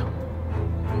郑先生，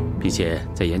并且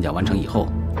在演讲完成以后，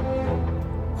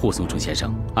护送郑先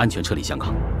生安全撤离香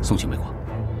港，送去美国。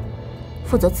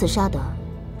负责刺杀的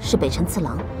是北辰次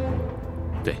郎。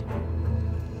对，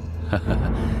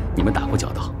你们打过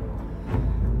交道。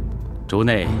竹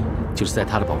内就是在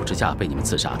他的保护之下被你们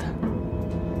刺杀的。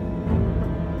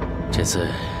这次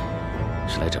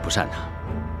是来者不善呐。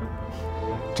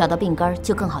找到病根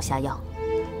就更好下药。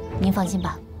您放心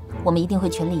吧，我们一定会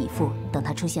全力以赴等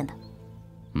他出现的。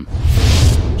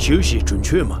休息准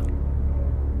确吗？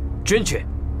准确。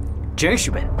郑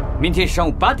士们，明天上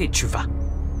午8点出发，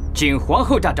经皇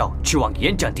后大道去往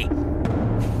演讲地。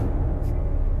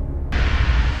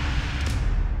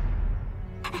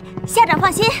校长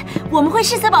放心，我们会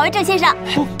誓死保卫郑先生。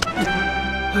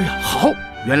哎呀，好！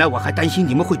原来我还担心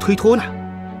你们会推脱呢。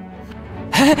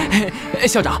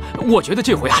校长，我觉得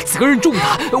这回啊，责任重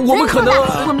大，我们可能……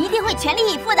我们一定会全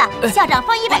力以赴的。校长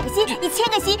放100个心、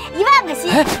1000个心、10000个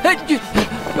心。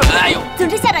哎呦！总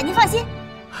之，校长您放心。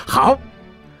好，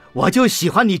我就喜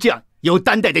欢你这样有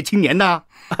担待的青年呐。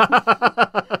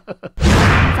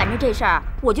反正这事儿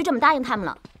我就这么答应他们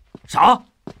了。啥？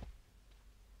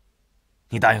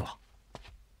你答应了？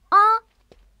啊？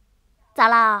咋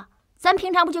啦？咱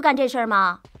平常不就干这事儿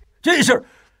吗？这事儿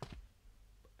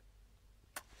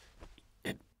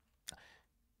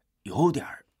有点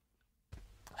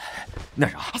那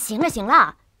啥。行了行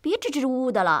了，别支支吾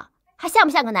吾的了，还像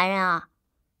不像个男人啊？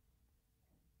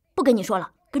不跟你说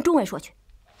了，跟中尉说去。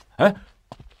哎，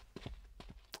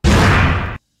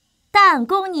弹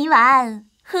弓泥丸，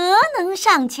何能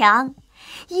上墙？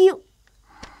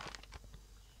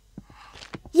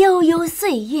悠悠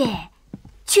岁月，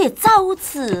却遭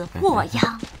此祸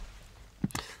殃。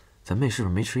咱妹是不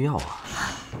是没吃药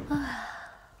啊？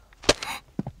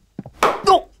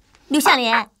刘向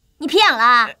林，你皮痒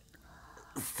了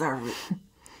 ？Sorry，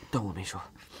 当我没说。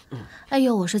哎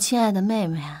呦，我说亲爱的妹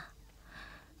妹啊，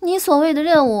你所谓的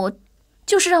任务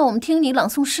就是让我们听你朗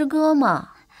诵诗歌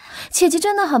嘛？姐姐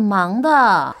真的很忙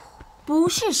的。不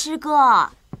是诗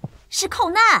歌，是寇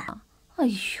难。哎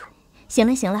呦，行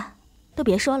了行了，都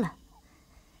别说了。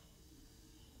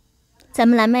咱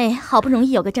们蓝妹好不容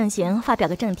易有个正形，发表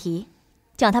个正题，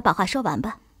就让她把话说完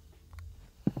吧。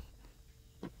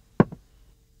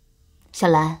小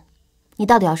兰，你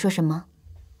到底要说什么？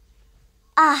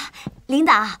啊，领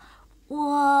导，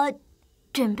我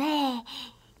准备。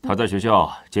他在学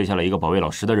校接下了一个保卫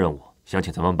老师的任务，想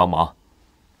请咱们帮忙。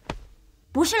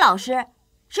不是老师，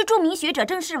是著名学者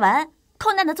郑世文，《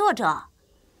寇难》的作者。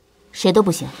谁都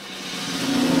不行。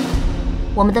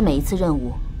我们的每一次任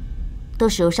务都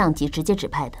是由上级直接指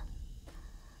派的。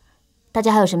大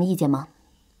家还有什么意见吗？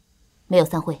没有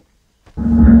散会。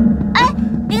哎，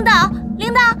领导，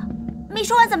领导，没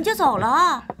说完怎么就走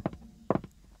了？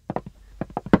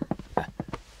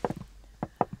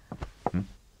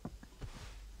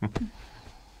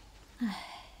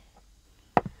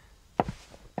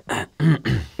哎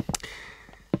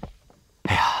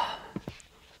呀，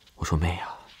我说妹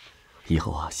啊，以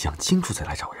后啊想清楚再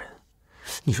来找人。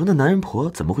你说那男人婆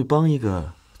怎么会帮一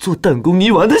个做弹弓泥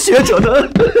丸的学者呢？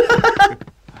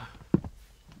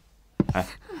哎，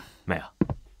妹啊，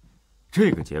这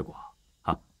个结果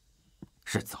啊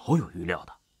是早有预料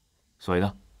的，所以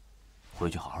呢，回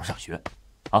去好好上学，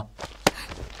啊。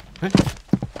哎。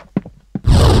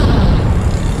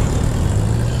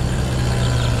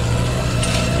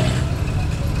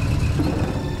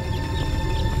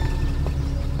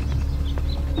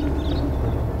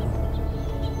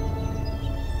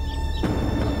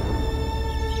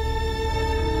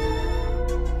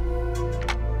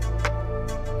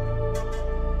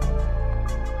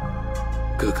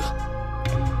哥哥，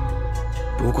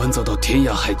不管走到天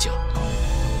涯海角，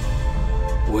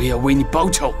我也要为你报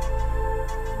仇。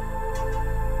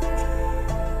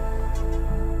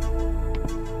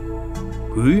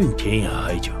不用天涯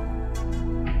海角，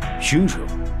凶手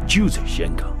就在香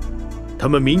港。他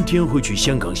们明天会去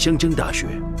香港香江大学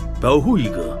保护一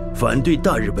个反对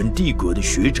大日本帝国的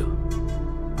学者。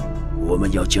我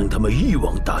们要将他们一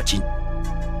网打尽，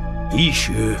以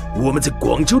雪我们在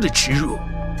广州的耻辱。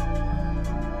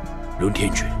龙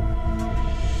天君，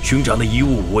兄长的遗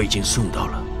物我已经送到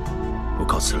了，我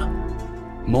告辞了。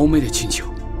冒昧的请求，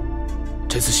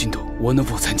这次行动我能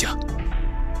否参加？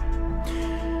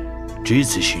这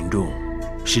次行动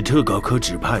是特稿科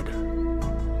指派的，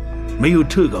没有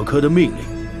特稿科的命令，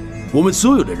我们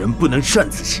所有的人不能擅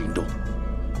自行动。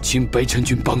请北辰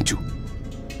君帮助。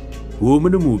我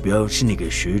们的目标是那个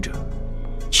学者，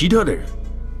其他的人，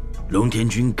龙天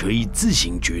君可以自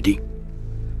行决定。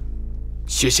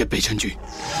谢谢北辰君。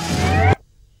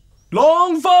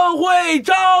龙凤会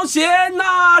招贤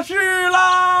纳士啦！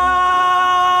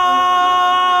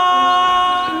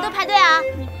你们都排队啊！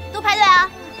都排队啊！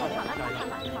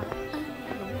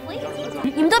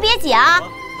你们都别挤啊！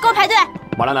给我排队！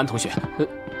马兰兰同学，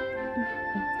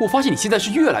我发现你现在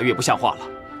是越来越不像话了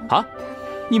啊！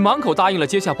你满口答应了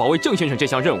接下保卫郑先生这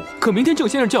项任务，可明天郑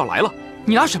先生就要来了，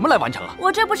你拿什么来完成啊？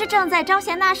我这不是正在招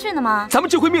贤纳士呢吗？咱们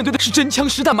这回面对的是真枪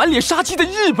实弹、满脸杀气的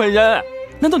日本人，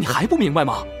难道你还不明白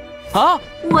吗？啊！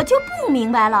我就不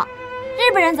明白了，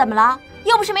日本人怎么了？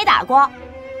又不是没打过。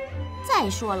再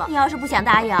说了，你要是不想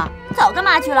答应，早干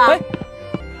嘛去了？哎，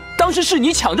当时是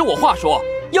你抢着我话说，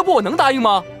要不我能答应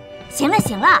吗？行了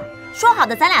行了，说好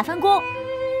的咱俩分工，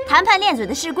谈判练嘴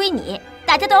的事归你，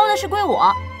打架斗殴的事归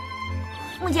我。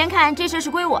目前看这事是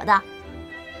归我的，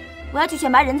我要去选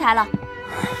拔人才了。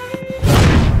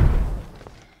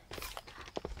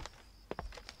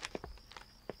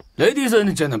Ladies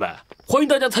and gentlemen， 欢迎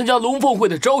大家参加龙凤会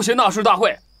的招贤纳士大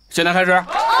会，现在开始。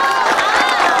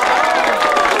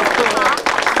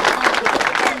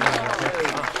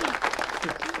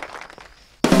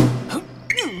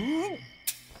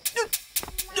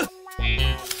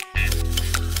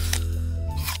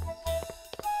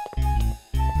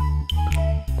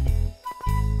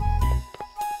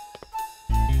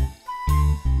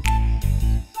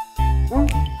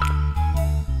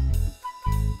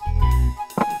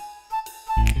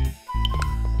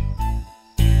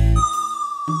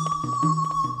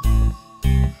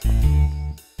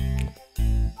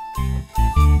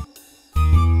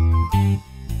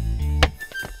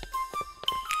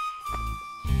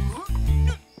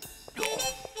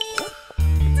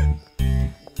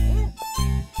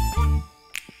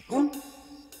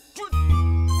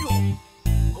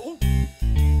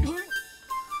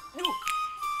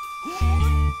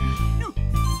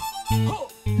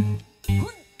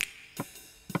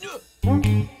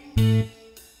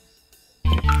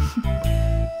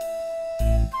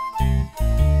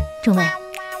众位，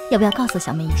要不要告诉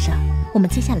小妹一声，我们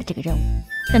接下了这个任务，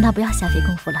让她不要瞎费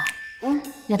功夫了。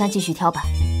让她继续挑吧。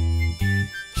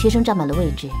学生占满了位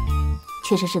置，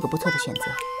确实是个不错的选择，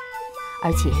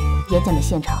而且演讲的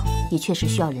现场也确实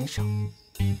需要人手。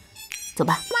走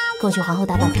吧，跟我去皇后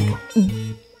大道看看。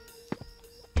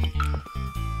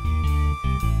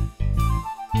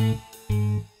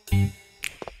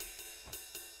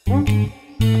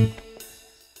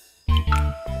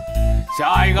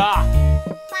下一个，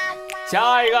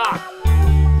下一个。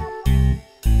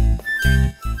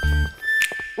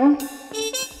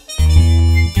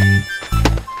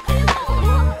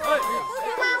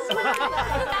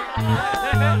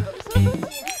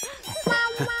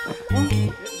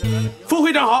副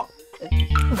会长好，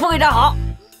副会长好，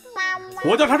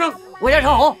我叫常胜，我叫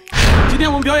常红。今天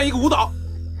我们表演一个舞蹈。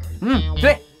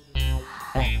对，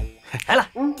来了，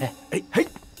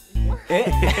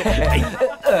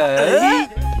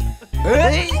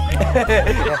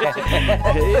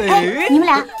你们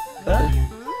俩，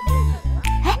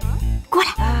过来，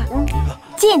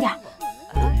近一点。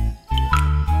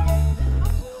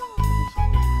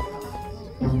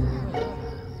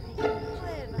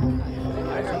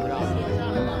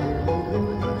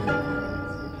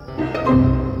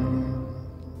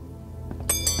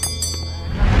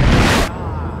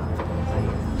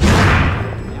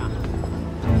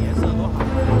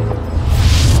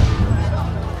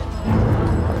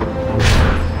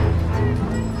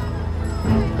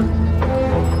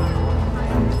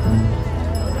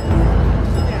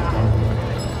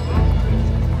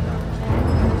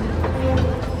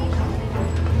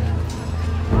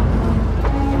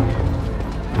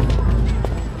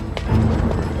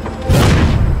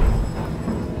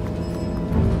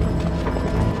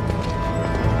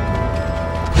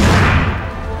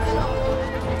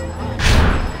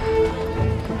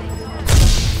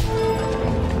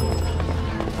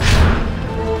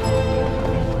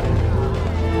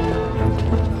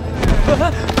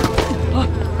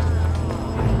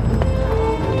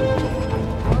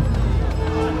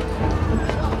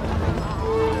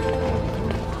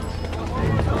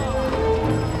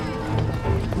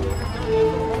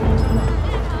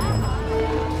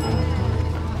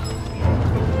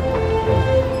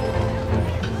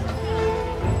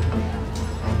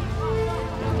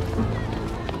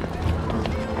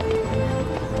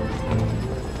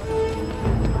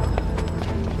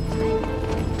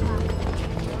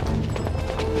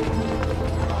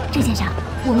郑先生，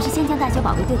我们是湘江大学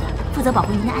保卫队的，负责保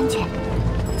护您的安全，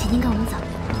请您跟我们走。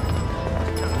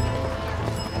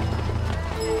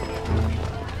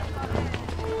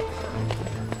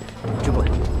主管，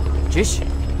指使。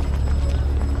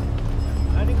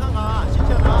来，您看看啊，新鲜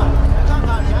的，来看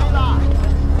看便宜的。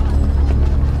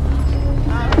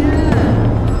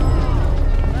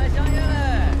来香烟嘞！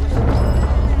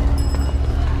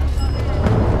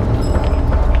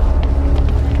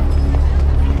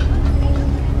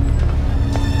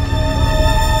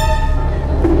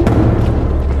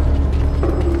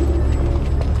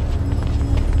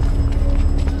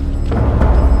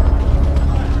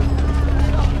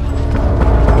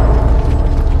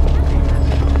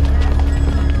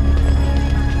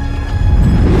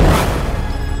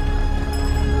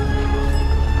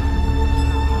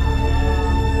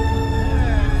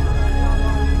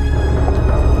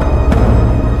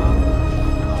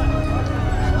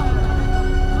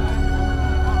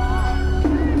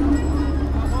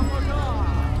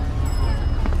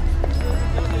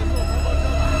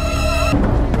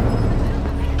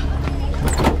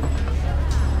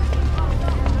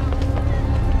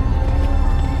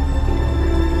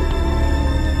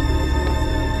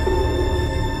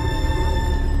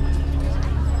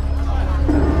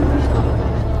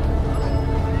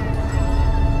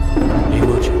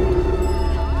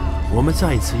我们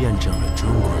再一次验证了中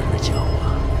国人的狡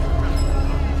猾。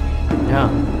那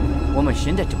我们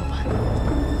现在怎么办？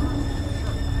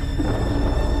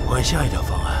换下一条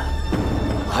方案。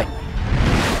嗨。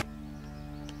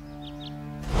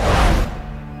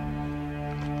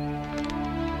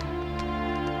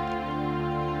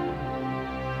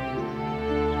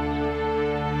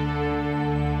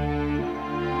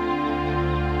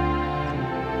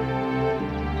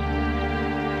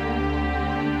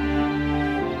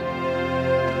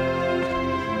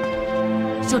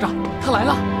校长，他来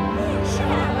了！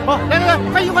哦，来来来，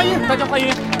欢迎欢迎，大家欢迎！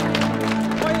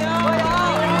欢迎欢迎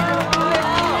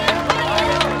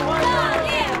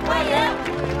欢迎！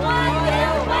热烈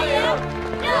欢迎！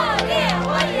热烈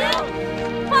欢迎！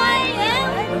欢迎！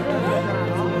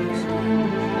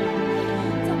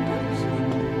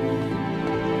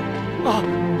啊！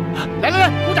来来来，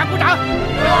鼓掌鼓掌！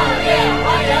热烈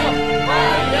欢迎！欢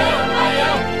迎欢迎！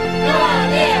热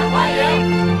烈欢迎！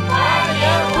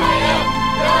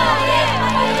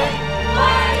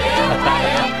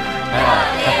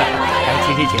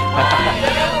请请请！热烈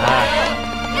欢迎！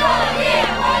热烈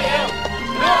欢迎！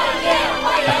热烈欢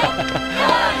迎！热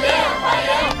烈欢迎！热烈欢迎！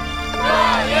热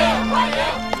烈欢迎！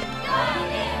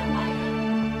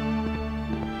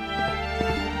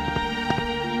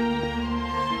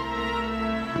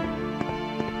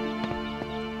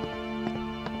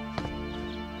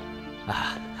啊，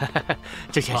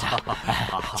郑先生，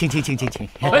请请请请请！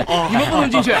你们不能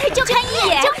进去，就看一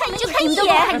眼，就看一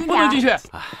眼，不能进去。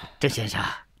郑先生，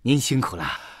您辛苦了。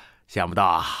想不到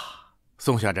啊，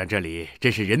宋校长这里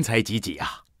真是人才济济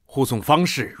啊，护送方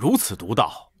式如此独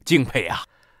到，敬佩啊！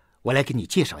我来给你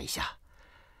介绍一下，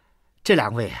这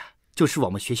两位就是我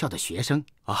们学校的学生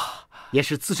啊，也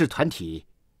是自治团体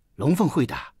龙凤会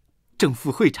的正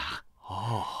副会长。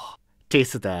哦，这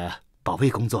次的保卫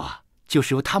工作就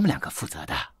是由他们2个负责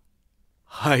的。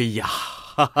哎呀，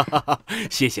哈哈哈哈，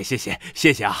谢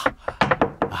谢啊！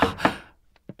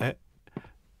哎，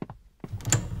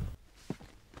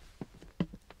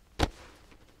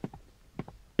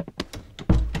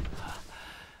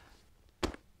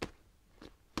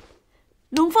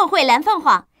龙凤会蓝凤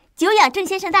凰，久仰郑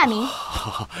先生大名。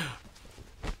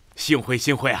幸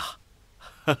会啊！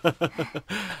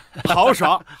好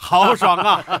爽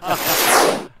啊！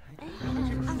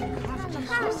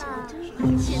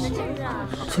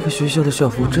这个学校的校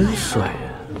服真帅呀，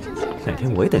哪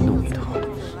天我也得弄一套。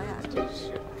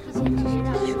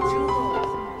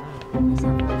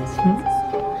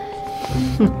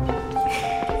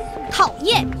讨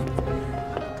厌，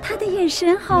他的眼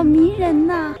神好迷人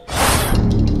呐。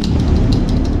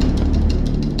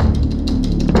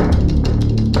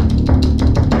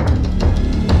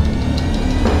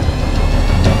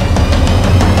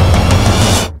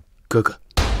哥哥，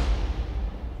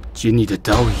借你的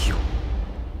刀一用，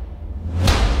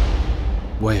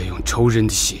我要用仇人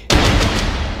的血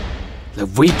来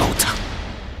喂饱他。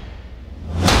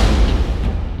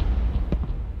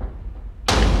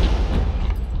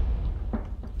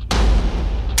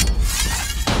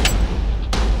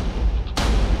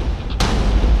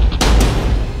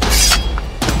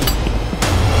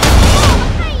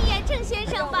看一眼郑先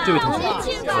生吧，这位同学，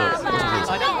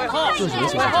郑先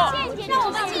生，让我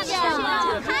们进去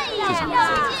看一眼，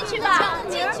进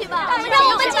去吧，让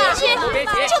我们进去，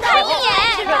就看一眼，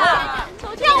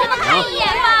让我们看一眼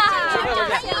吧，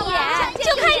就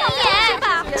看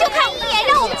一眼，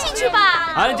让我们进去吧。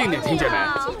安静点，听见没？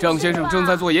郑先生正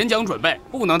在做演讲准备，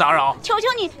不能打扰。求求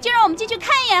你，就让我们进去看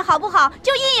一眼好不好？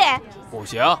就一眼。不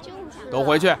行，都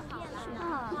回去。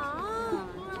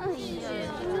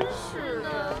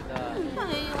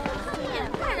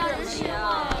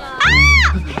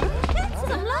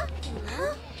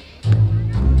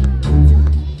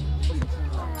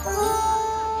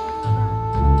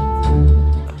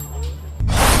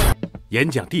演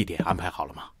讲地点安排好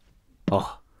了吗？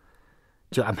哦，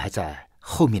就安排在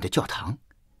后面的教堂，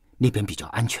那边比较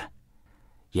安全，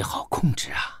也好控制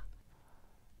啊。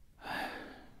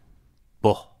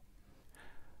不，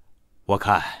我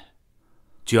看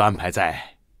就安排在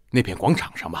那片广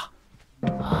场上吧。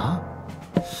啊，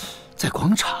在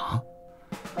广场？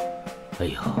哎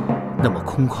呦，那么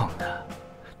空旷的，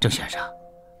郑先生，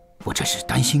我这是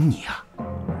担心你啊。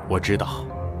我知道。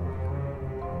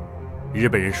日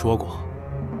本人说过，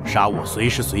杀我随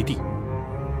时随地。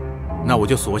那我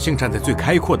就索性站在最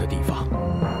开阔的地方，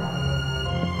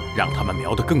让他们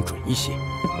瞄得更准一些，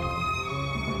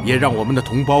也让我们的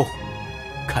同胞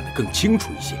看得更清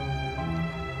楚一些。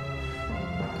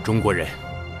中国人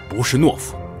不是懦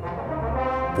夫，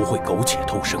不会苟且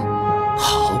偷生。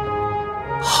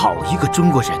好一个中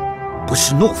国人，不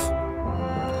是懦夫。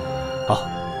哦，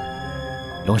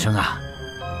龙生啊，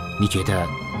你觉得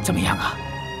怎么样啊？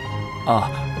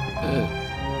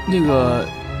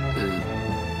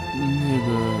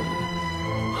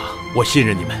我信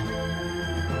任你们，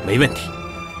没问题。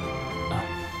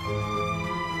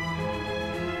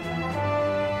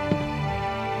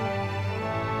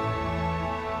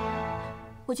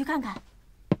我去看看。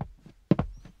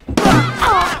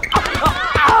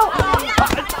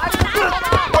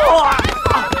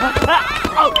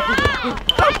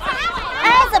哎，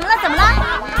怎么了？怎么了？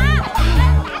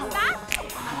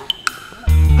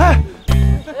哎，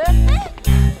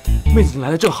妹子你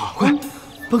来的正好，快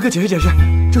帮哥解释解释，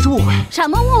这是误会。什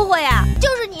么误会啊？就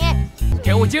是你，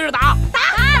给我接着打！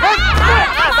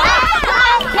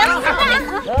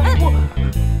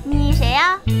你谁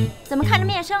呀？怎么看着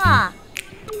面生啊？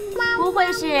不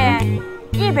会是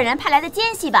日本人派来的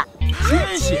奸细吧？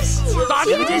奸细？打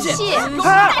这个奸细！打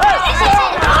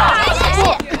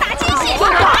奸细！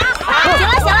行了，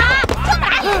就打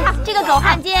你！这个狗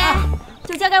汉奸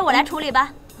就交给我来处理吧。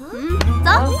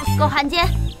走，狗汉奸。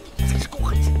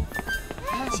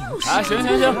啊，行，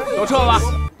都撤吧。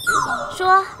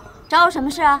说，找我什么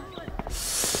事啊？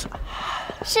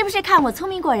是不是看我聪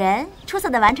明过人，出色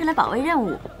的完成了保卫任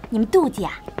务，你们妒忌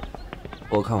啊？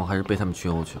我看我还是背他们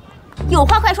群殴去吧。有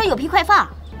话快说，有屁快放。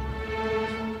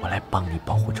我来帮你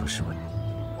保护郑世伟。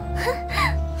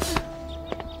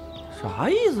啥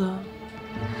意思啊？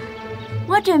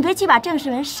我准备去把郑世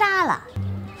文杀了。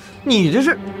你这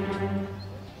是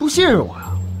不信任我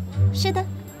呀？是的。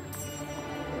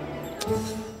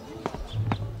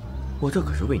我这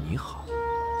可是为你好。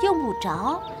用不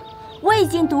着，我已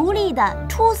经独立的、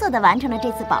出色的完成了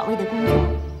这次保卫的工作。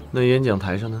那演讲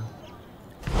台上呢？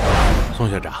宋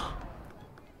校长，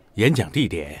演讲地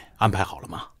点安排好了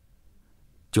吗？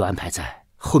就安排在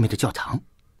后面的教堂，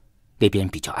那边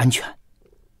比较安全，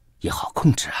也好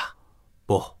控制啊。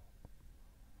不，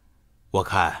我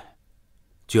看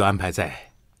就安排在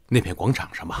那片广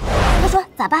场上吧。快说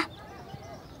咋办？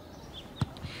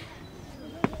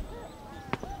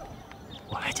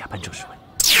我来假扮郑世文。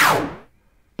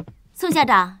宋校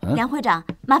长、梁会长，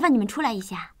麻烦你们出来一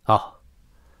下。哦，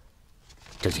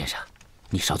郑先生，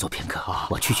你稍坐片刻，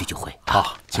我去就会。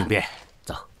好，请便。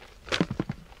走。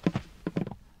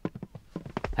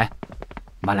哎，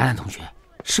马兰兰同学，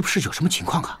是不是有什么情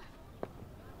况啊？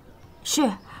是，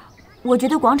我觉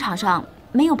得广场上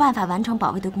没有办法完成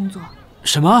保卫的工作。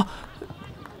什么？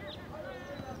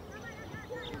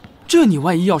这你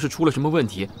万一要是出了什么问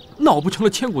题，那我不成了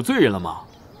千古罪人了吗？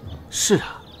是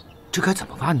啊，这该怎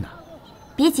么办呢？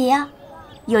别急啊，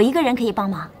有一个人可以帮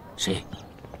忙。谁？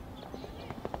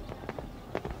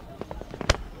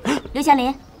刘祥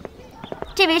林，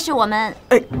这位是我们。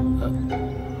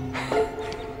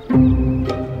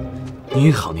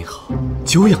您好，您好，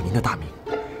久仰您的大名，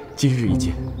今日一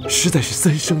见，实在是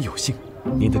三生有幸。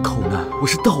您的寇难，我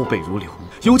是倒背如流，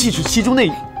尤其是其中那……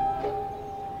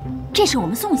这是我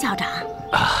们宋校长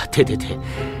啊，对，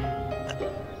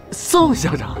宋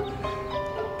校长，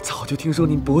早就听说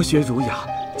您博学儒雅，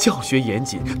教学严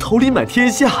谨，桃李满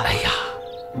天下。哎呀，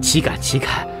岂敢。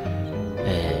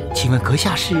请问阁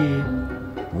下是？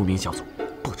无名小卒，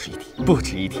不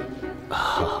值一提。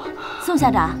宋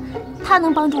校长，他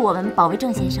能帮助我们保卫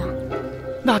郑先生。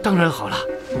那当然好了。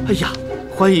哎呀，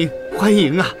欢迎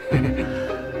啊！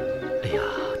哎呀，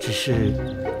只是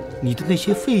你的那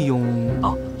些费用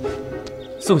哦，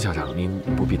宋校长您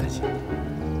不必担心，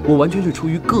我完全是出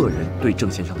于个人对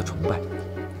郑先生的崇拜，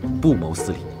不谋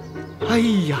私利。哎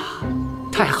呀，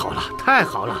太好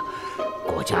了！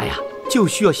国家呀，就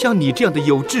需要像你这样的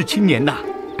有志青年呐！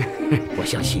我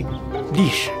相信历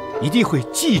史一定会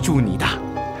记住你的。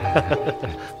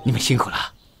你们辛苦了。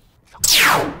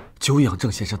久仰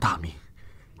郑先生大名，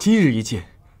今日一见，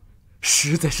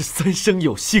实在是三生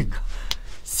有幸啊！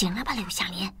行了吧，刘祥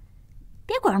林，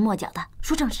别拐弯抹角的，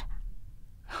说正事。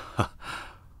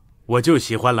我就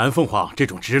喜欢蓝凤凰这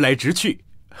种直来直去。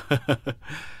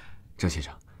郑先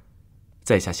生，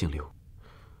在下姓刘。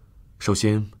首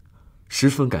先，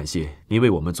十分感谢您为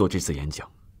我们做这次演讲。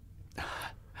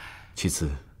其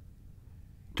次，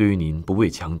对于您不畏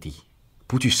强敌、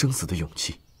不惧生死的勇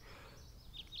气，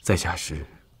在下是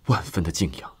万分的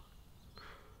敬仰。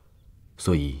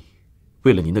所以，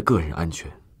为了您的个人安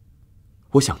全，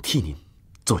我想替您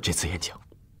做这次演讲。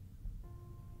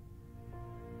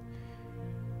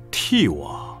替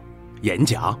我演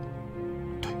讲？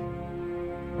对，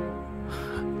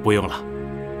不用了，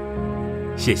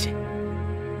谢谢。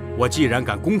我既然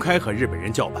敢公开和日本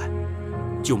人叫板，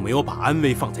就没有把安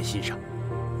危放在心上。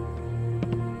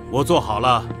我做好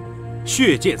了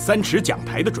血溅3尺讲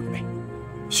台的准备。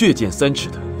血溅3尺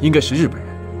的应该是日本人，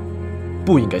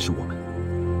不应该是我们，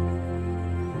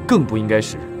更不应该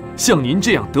是像您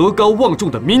这样德高望重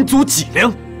的民族脊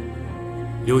梁。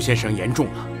刘先生言重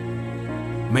了，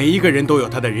每一个人都有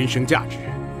他的人生价值，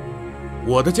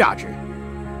我的价值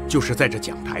就是在这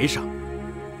讲台上，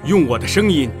用我的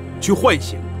声音去唤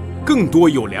醒更多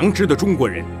有良知的中国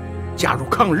人加入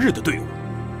抗日的队伍。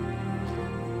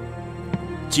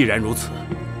既然如此，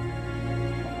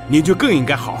您就更应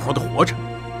该好好的活着。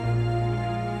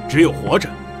只有活着，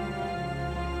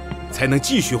才能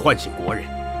继续唤醒国人，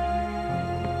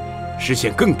实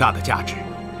现更大的价值。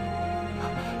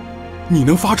你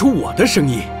能发出我的声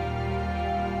音，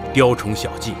雕虫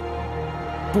小技，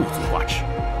不足挂齿。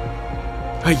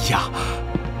哎呀，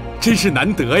真是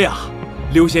难得呀！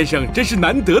刘先生真是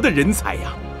难得的人才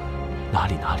呀！哪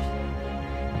里，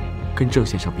跟郑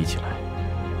先生比起来，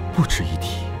不值一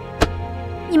提。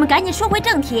你们赶紧说回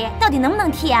正题，到底能不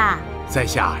能替啊？在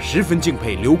下十分敬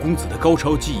佩刘公子的高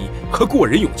超技艺和过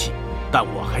人勇气，但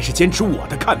我还是坚持我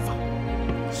的看法。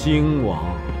兴王，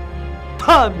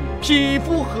叹匹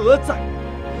夫何在？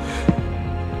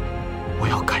我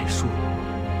要改说，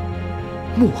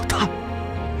莫叹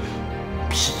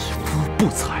匹夫不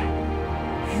才，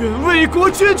愿为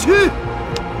国捐躯。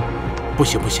不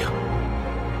行，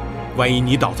万一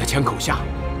你倒在枪口下，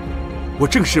我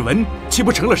郑世文岂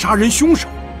不成了杀人凶手？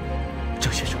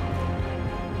郑先生，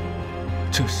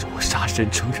这是我杀身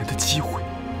成仁的机会，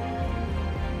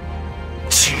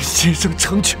请先生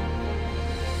成全。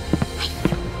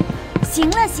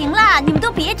行了，你们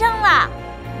都别争了。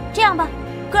这样吧，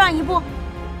各让一步。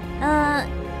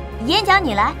演讲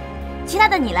你来，其他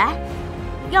的你来。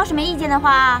要是没意见的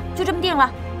话，就这么定了。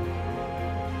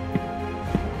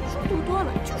书读多了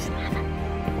就是麻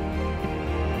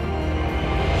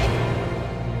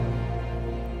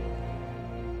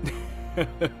烦。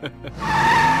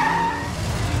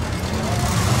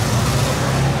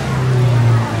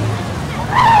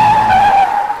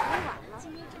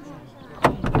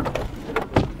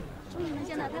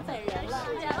见到他本人了，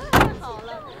太好了！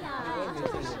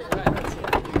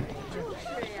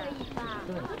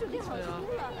都准备好书了。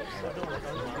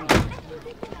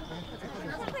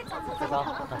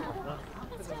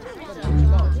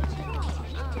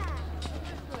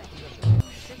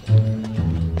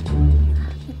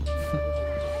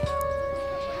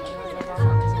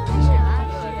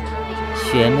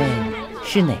学妹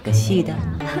是哪个系的？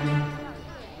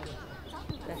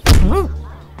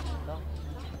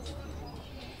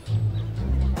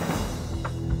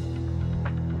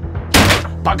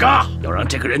八嘎！要让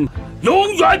这个人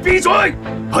永远闭嘴！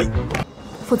嘿，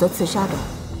负责刺杀的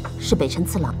是北辰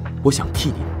次郎。我想替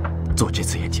你做这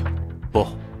次演讲。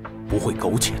不会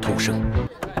苟且偷生。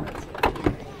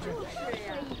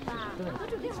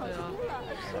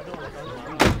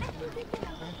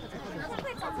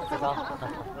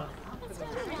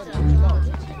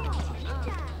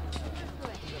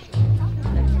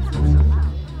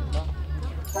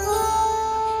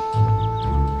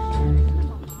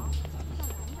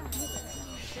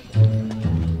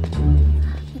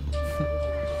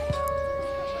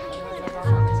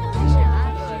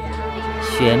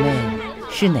学妹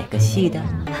是哪个系的？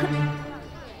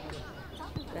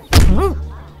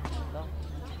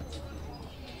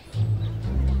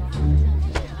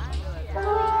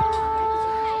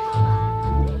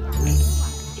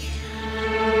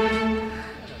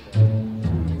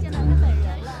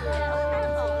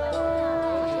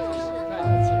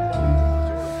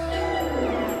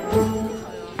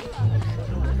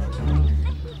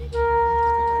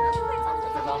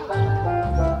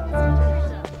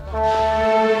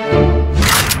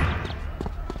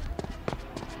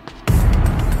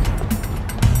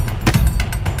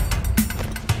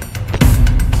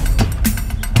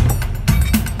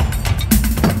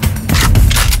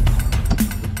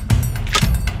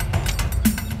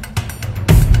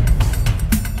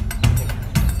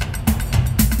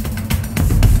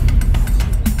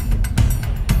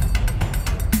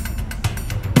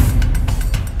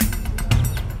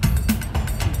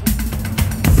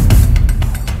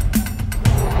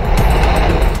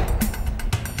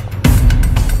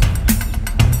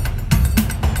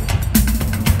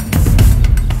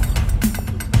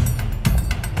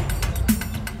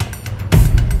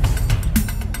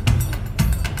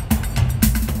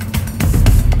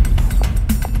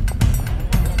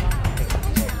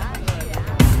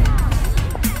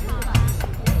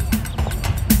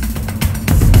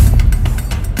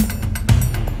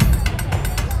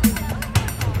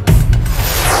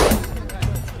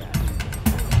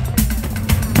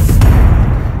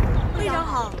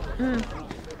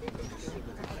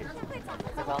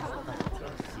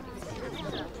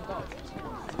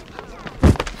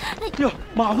哟，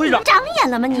马会长，长眼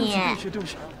了吗你？对不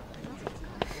起。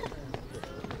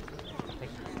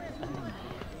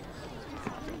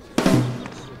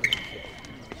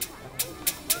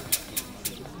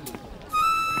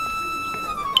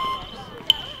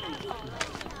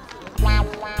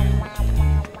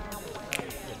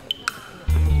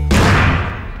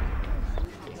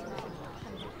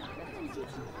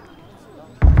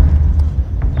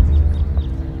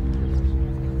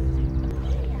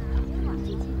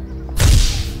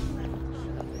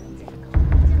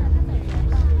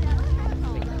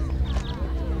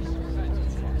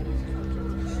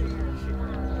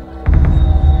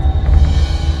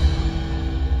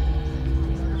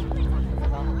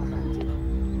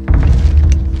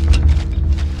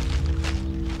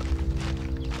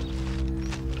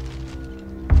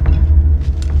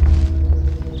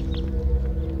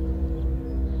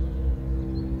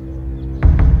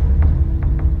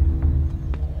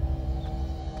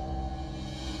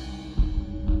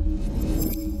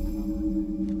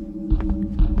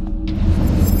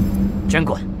真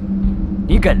滚！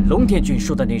你跟龙天君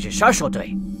说的那支杀手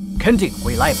队，肯定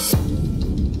会来吧？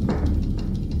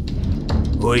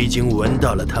我已经闻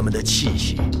到了他们的气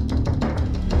息，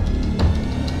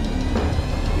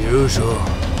比如说，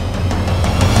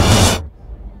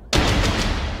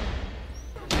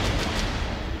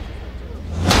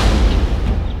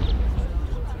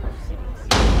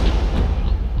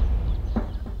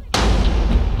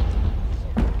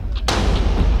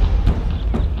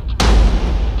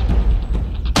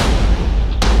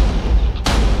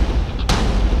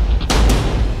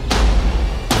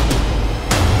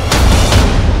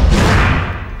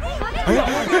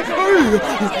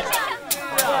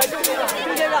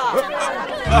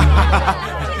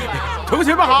同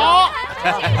学们好！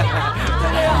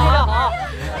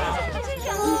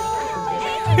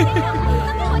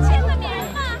我签个名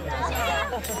嘛，谢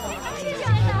谢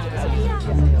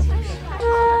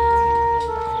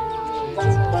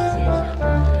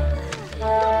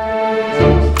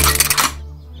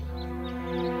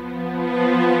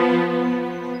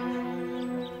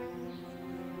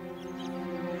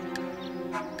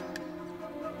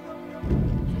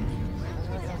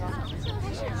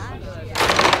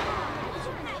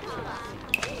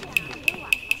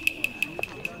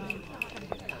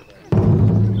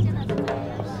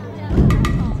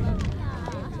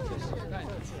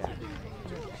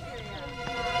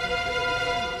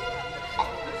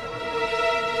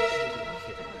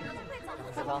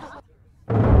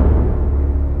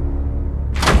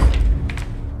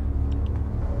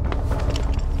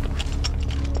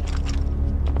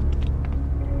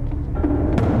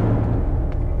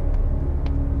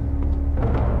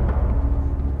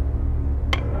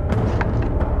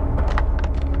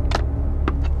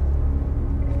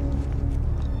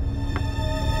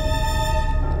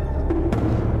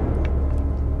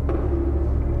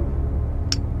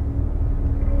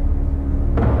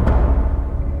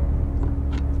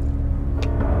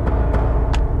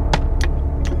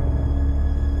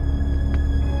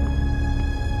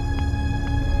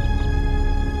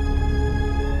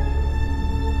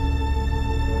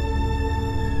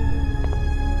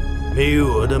没有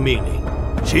我的命令，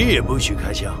谁也不许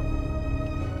开枪。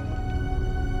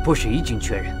不是已经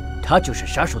确认他就是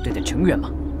杀手队的成员吗？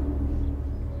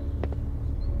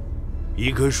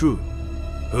一棵树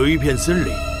和一片森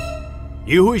林，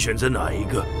你会选择哪一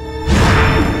个？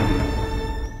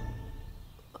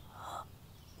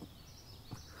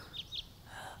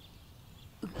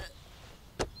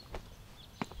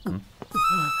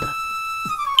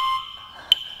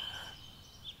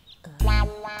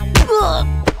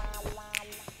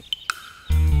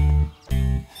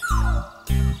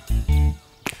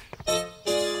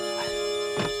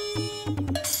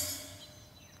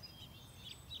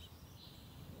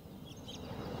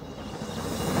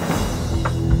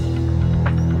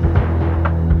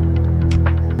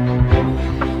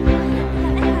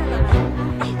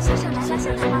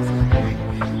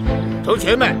同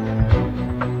学们、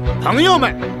朋友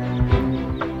们，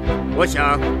我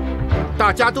想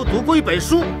大家都读过一本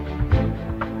书，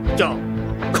叫《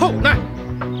寇难》。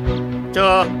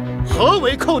这何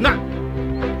为寇难？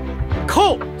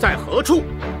寇在何处？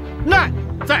难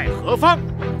在何方？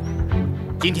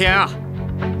今天啊，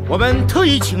我们特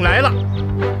意请来了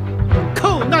《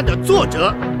寇难》的作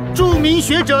者、著名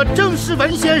学者郑世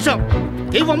文先生，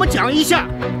给我们讲一下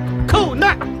《寇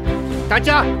难》。大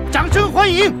家掌声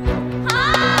欢迎！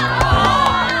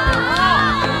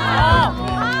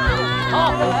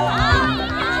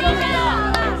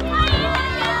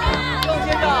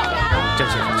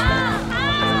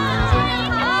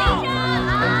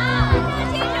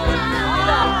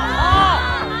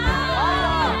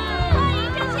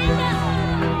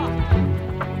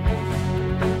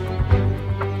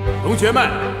同学们、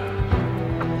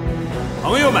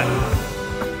朋友们，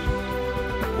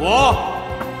我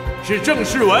是郑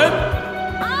世文。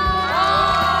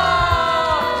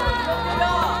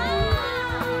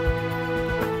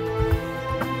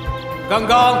刚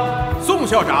刚宋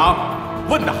校长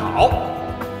问得好，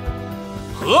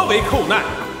何为寇难？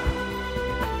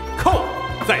寇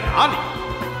在哪里？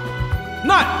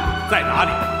难在哪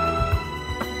里？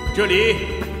这里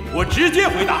我直接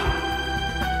回答。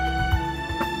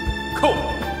寇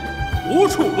无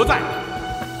处不在，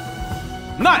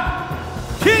难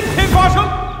天天发生。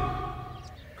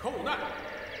寇难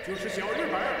就是小日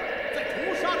本在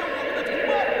屠杀着我们的同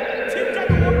胞，侵占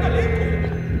着我们的领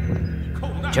土。寇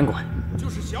难城管，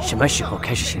什么时候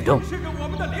开始行动？是着我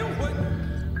们的灵魂，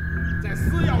在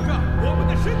撕咬着我们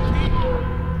的身体。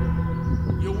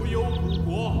悠悠古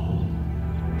国，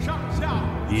上下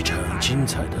一场精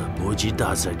彩的搏击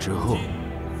大赛之后，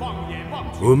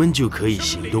我们就可以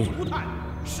行动了。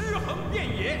尸横遍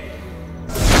野，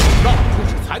到处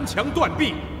是残墙断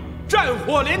壁，战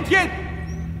火连天。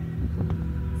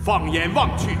放眼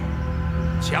望去，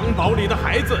襁褓里的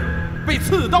孩子被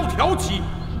刺刀挑起，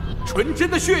纯真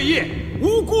的血液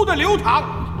无辜的流淌，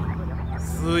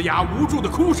嘶哑无助的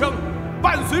哭声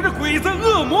伴随着鬼子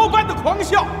恶魔般的狂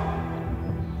笑。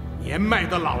年迈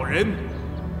的老人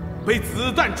被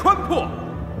子弹穿破，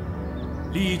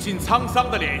历尽沧桑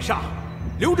的脸上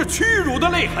流着屈辱的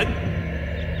泪痕，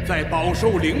在饱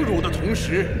受凌辱的同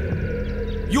时，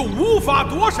又无法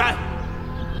躲闪，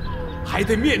还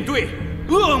得面对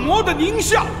恶魔的狞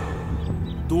笑。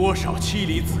多少妻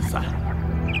离子散，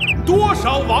多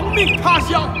少亡命他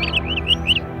乡。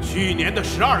去年的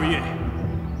12月，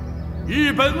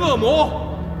日本恶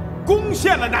魔攻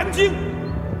陷了南京，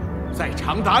在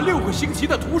长达6个星期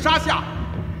的屠杀下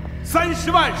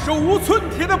，30万手无寸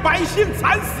铁的百姓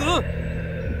惨死。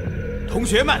同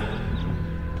学们，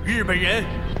日本人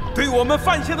对我们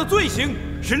犯下的罪行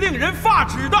是令人发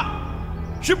指的，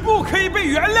是不可以被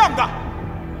原谅的，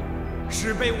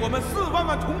是被我们4万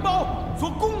万同胞所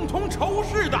共同仇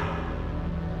视的。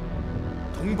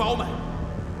同胞们，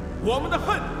我们的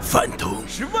恨反同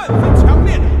是万分强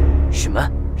烈的。什么？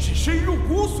是深入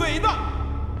骨髓的，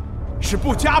是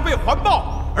不加倍还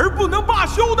报而不能罢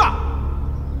休的。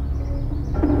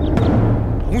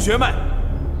同学们，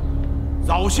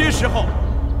早些时候，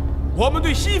我们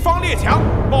对西方列强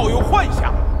抱有幻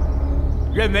想，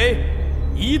认为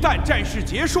一旦战事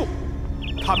结束，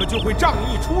他们就会仗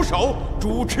义出手，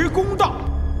主持公道。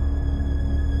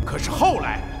可是后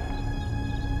来，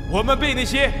我们被那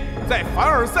些在凡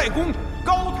尔赛宫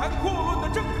高谈阔论的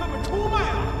政客们出卖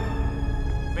了，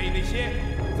被那些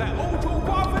在欧洲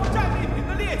瓜分战利品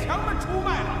的列强们出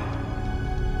卖了。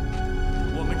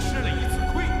我们吃了一次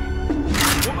亏，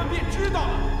我们便知道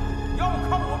了，要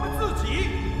靠我们自己，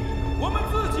我们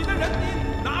自己的人民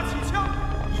拿起枪，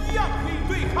一样可以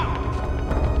对抗。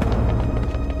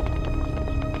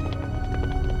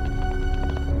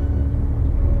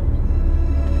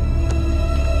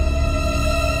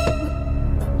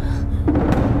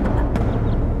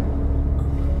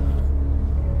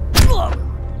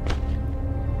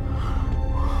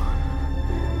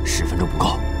10分钟不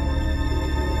够。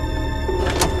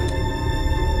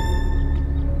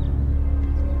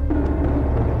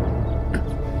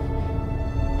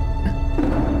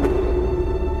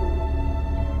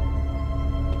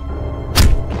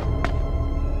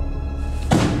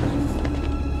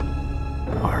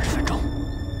20分钟。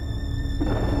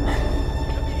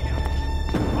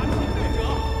把侵略者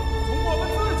从我们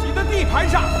自己的地盘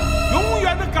上永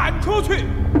远地赶出去。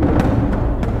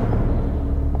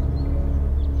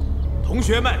同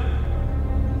学们，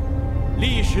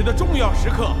历史的重要时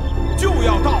刻就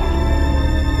要到了。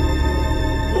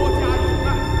国家有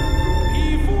难，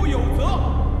匹夫有责。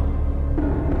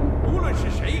无论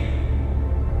是谁，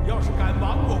要是敢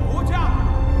亡我国家，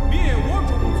灭我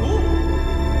种族，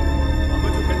我们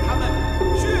就跟他们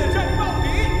血战到底。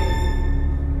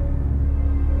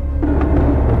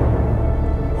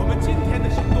我们今天的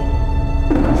行动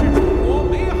是中国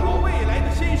美好未来的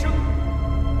先声，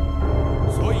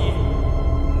所以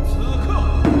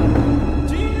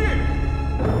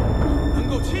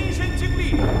亲身经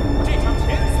历这场前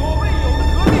所未有的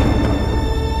革命，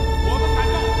我们感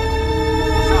到无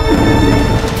上的荣幸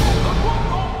和光荣。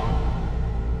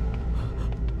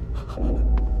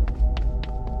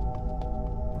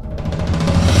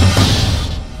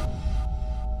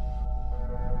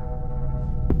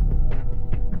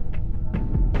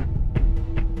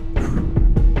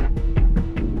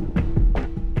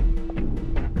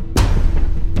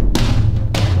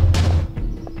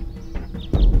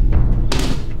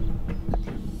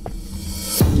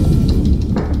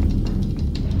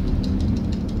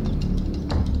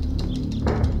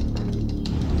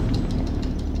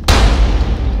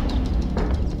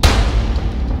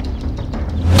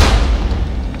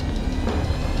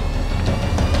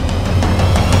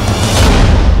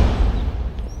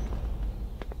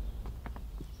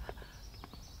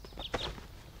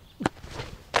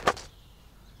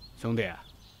兄弟，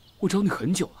我找你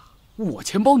很久了，我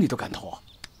钱包你都敢偷？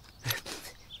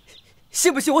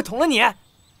信不信我捅了你？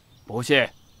不信。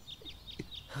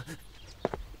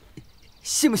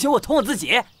信不信我捅我自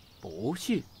己？不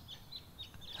信。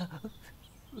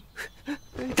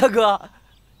大哥，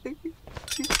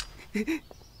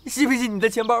信不信你的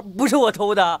钱包不是我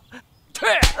偷的？去，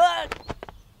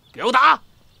给我打！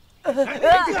哎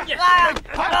呀，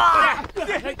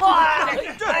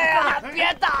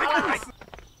别打了！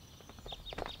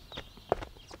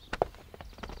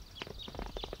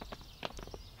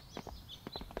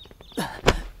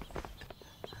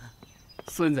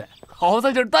孙子，好好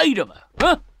在这儿待着吧！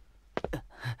嗯，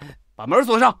把门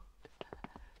锁上。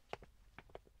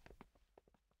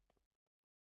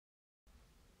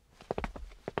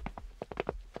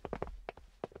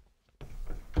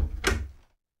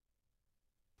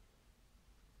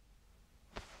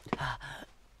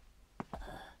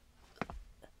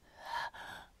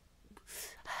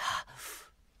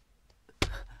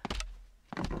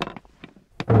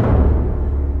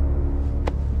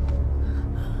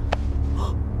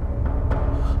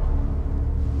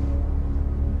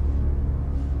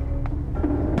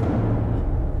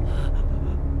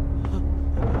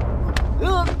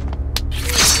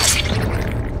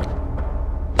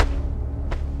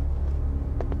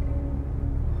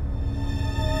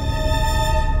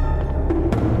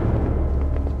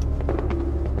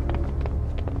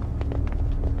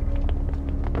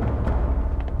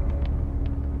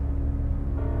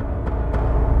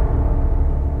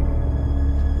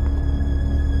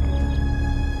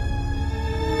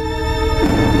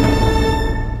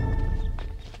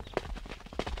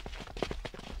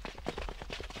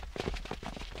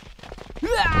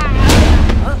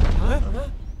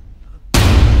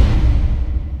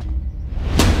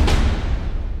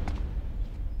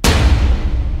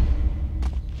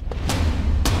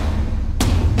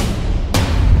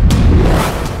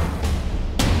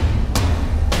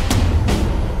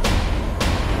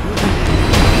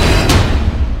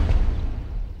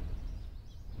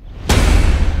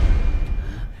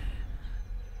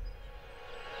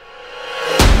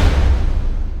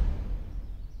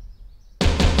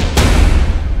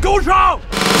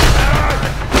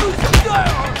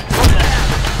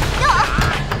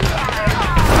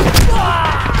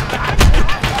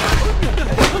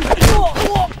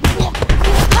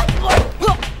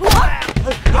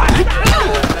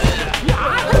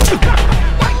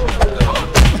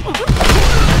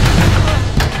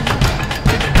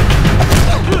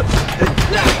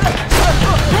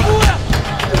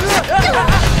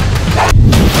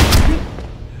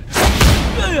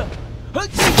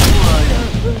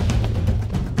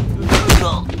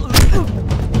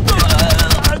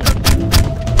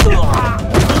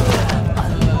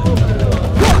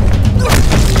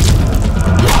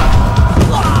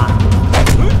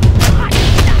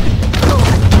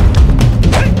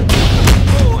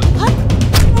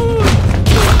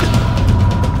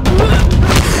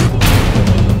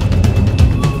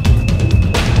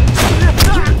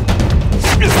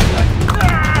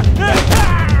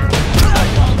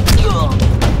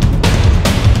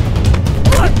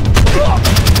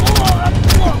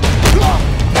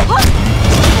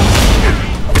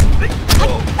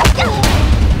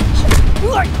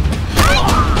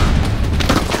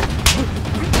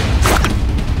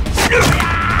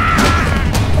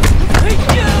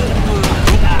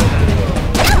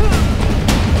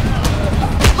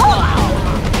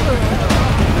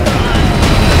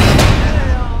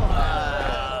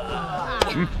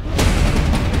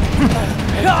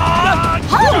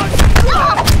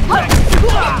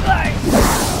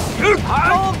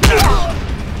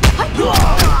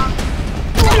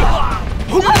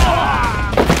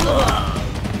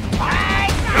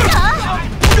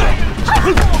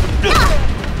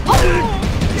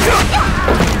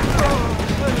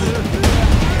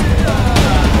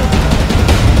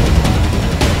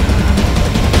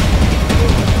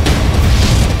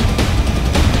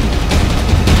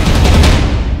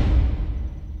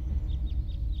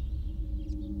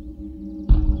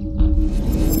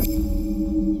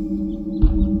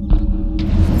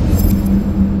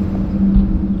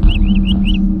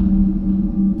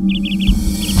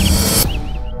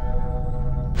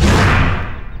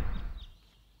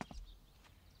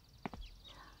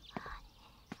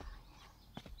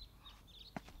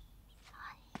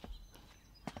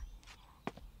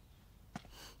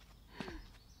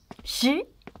10。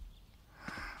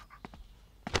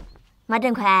马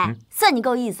振奎，算你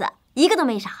够意思，一个都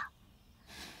没少。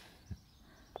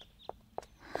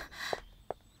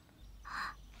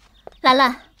兰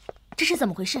兰，这是怎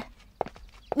么回事？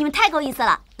你们太够意思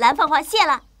了，兰放话谢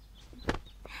了。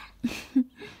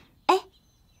哎，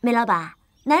梅老板，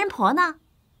男人婆呢？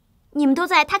你们都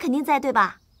在，他肯定在，对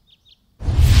吧？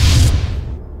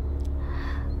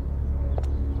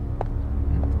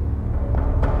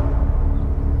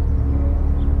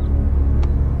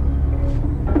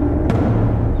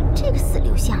这个死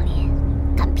刘项链，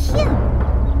敢骗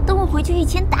我！等我回去一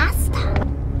拳打死他。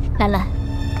兰兰，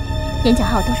演讲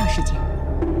还有多长时间？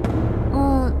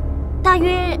大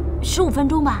约15分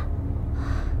钟吧。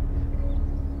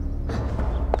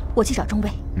我去找中尉。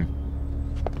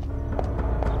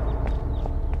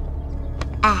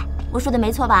哎，我说的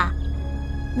没错吧？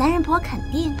男人婆肯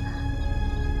定。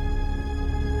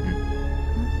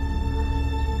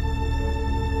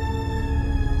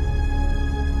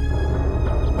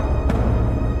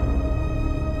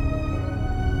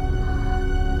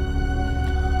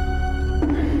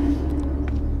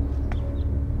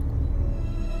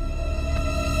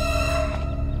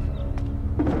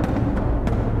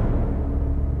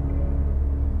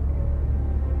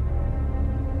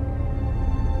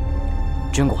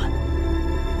军官，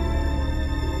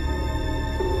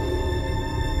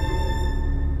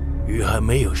雨还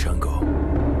没有伤够，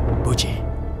不急。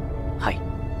嗨，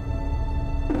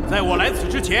在我来此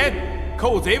之前，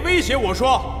寇贼威胁我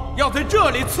说要在这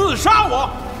里刺杀我。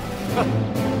哼！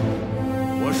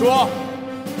我说，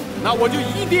那我就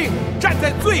一定站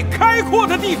在最开阔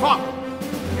的地方，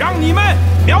让你们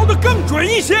瞄得更准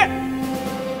一些。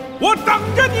我等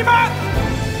着你们。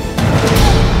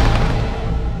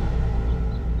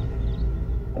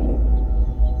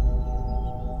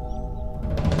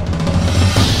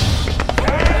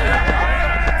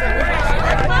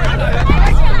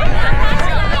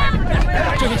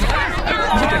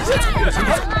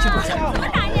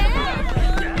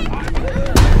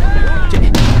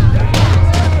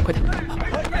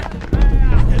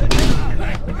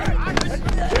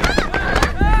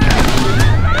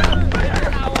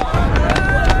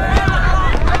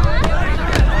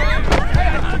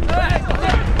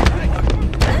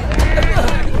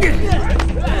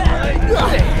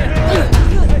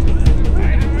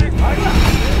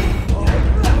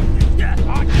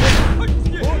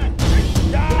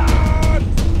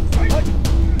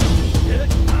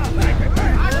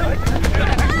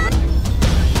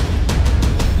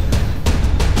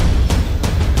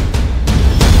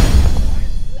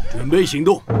准备行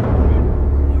动。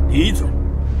第一组，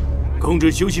控制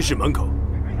休息室门口；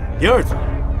第二组，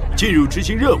进入执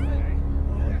行任务；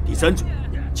第三组，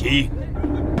接应。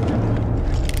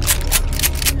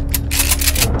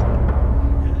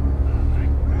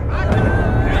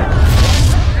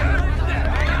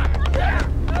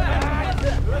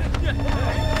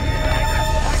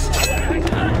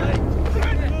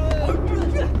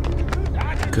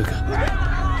哥哥，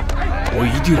我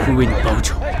一定会为你报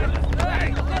仇。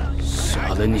杀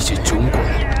了那些中国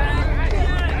人。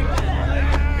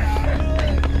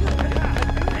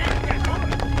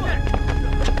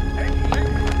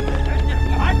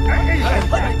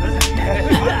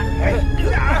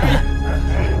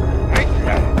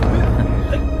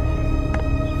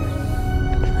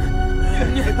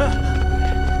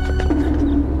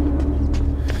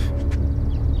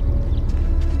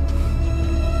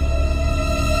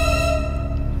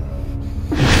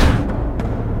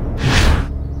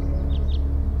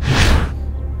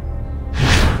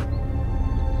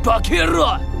巴克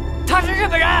热，他是日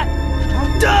本人。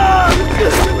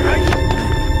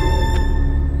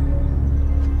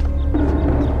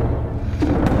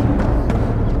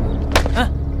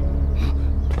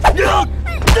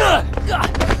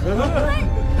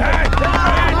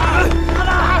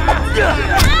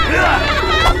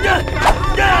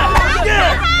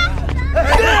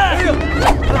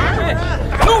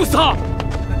弄死他！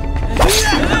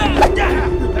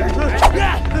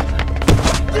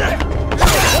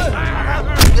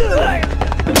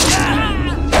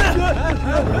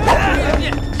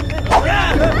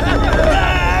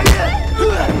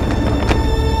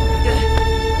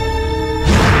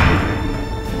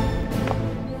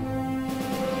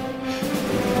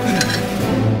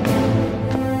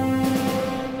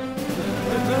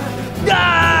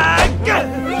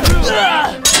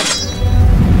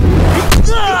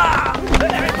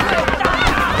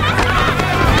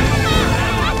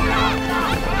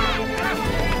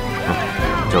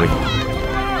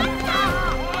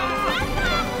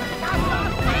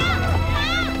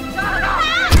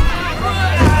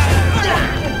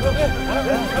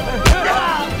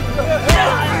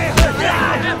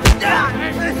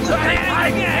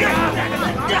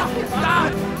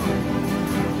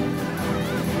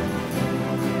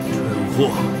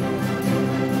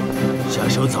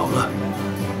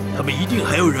他们一定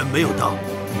还有人没有到。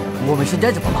我们现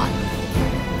在怎么办？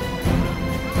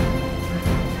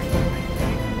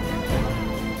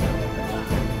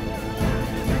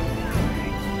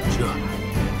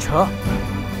撤！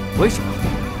为什么？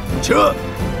撤！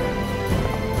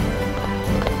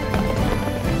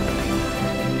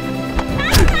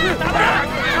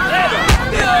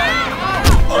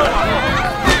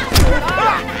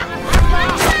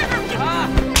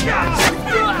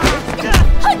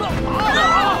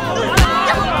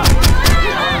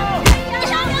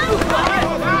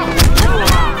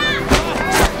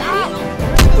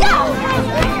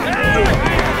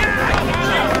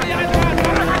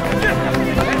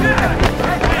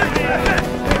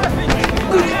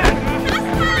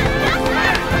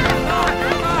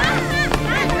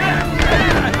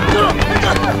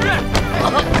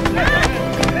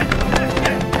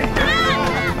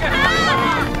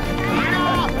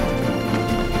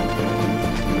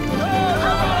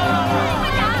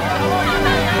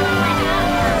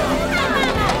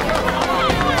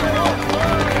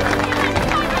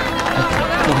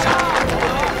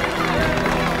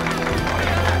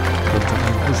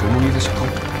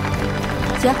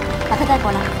行，把他带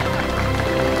过来。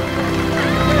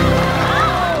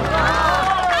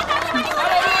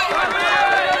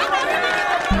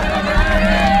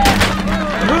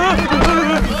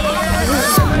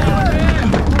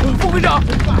副会长，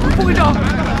副会长，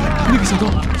那个小偷，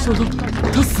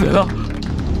他死了。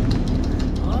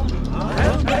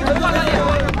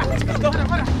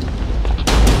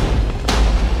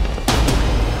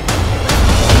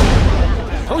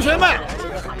同学们，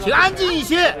请安静一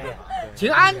些。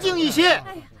请安静一些。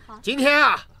今天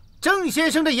啊，郑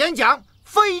先生的演讲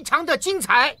非常的精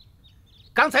彩，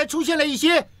刚才出现了一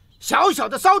些小小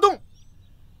的骚动，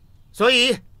所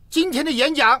以今天的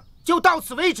演讲就到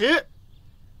此为止。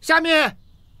下面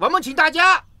我们请大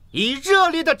家以热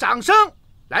烈的掌声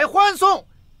来欢送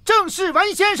郑世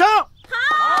文先生。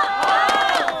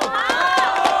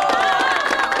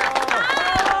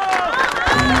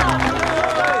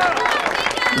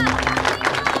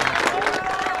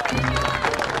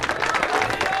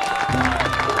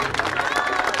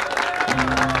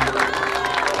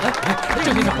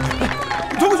郑先生，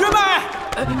同学们，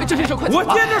郑先生，快！我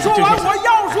接着说完我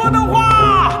要说的话。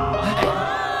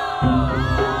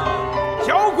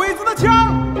小鬼子的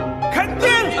枪肯定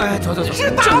走，是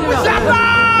打不响的。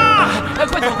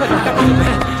快走！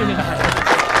郑先生。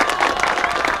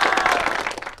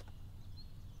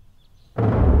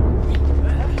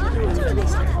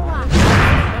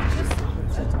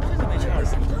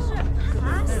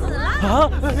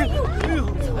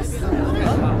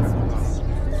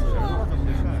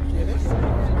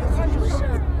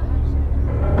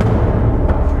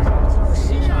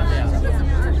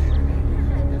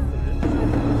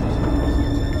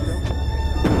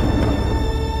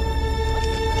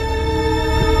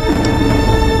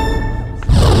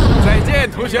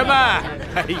同学们，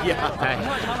哎呀，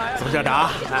总校长，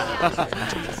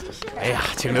哎呀，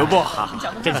请留步。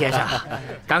郑先生，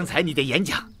刚才你的演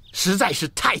讲实在是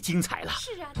太精彩了。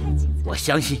是啊，太精彩。我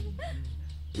相信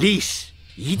历史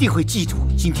一定会记住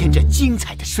今天这精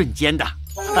彩的瞬间的。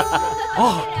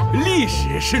哦，历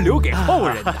史是留给后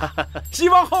人的，希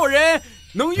望后人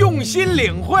能用心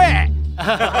领会。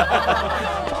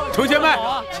同学们，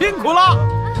辛苦了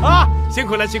啊！辛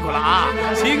苦了啊！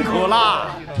辛苦了。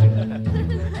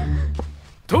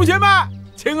同学们，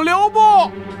请留步，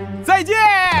再见。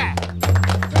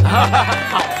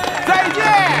再见，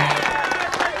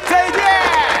再见。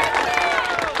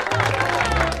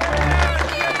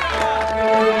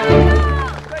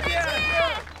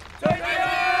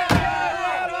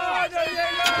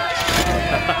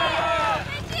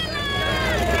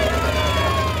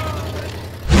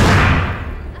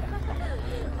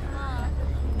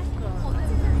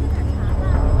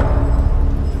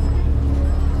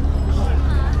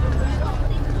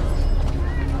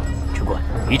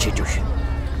一切就绪。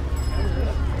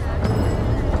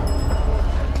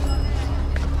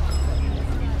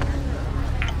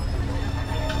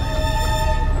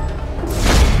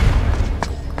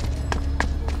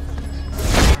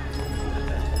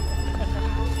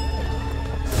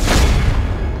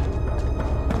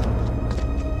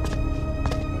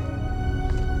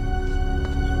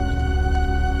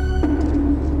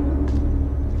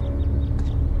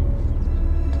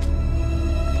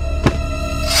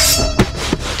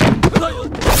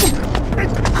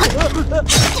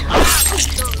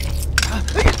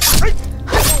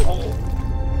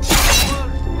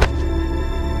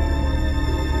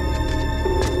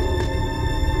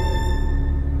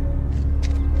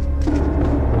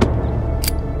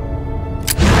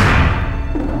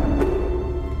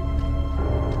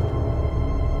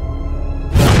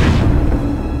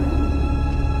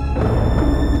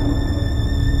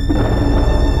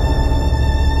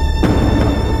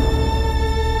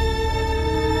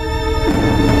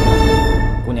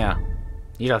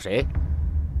找谁？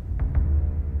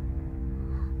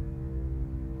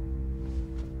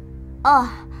哦，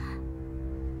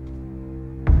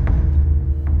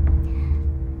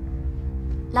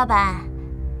老板，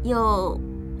有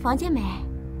房间没？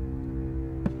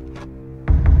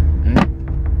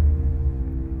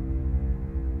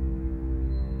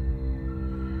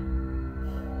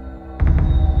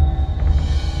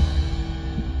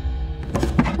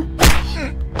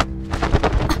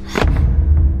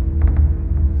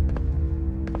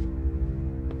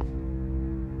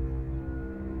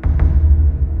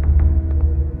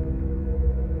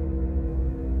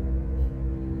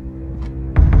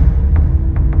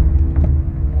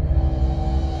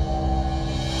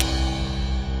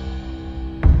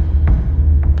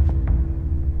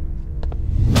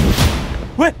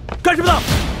喂，干什么呢？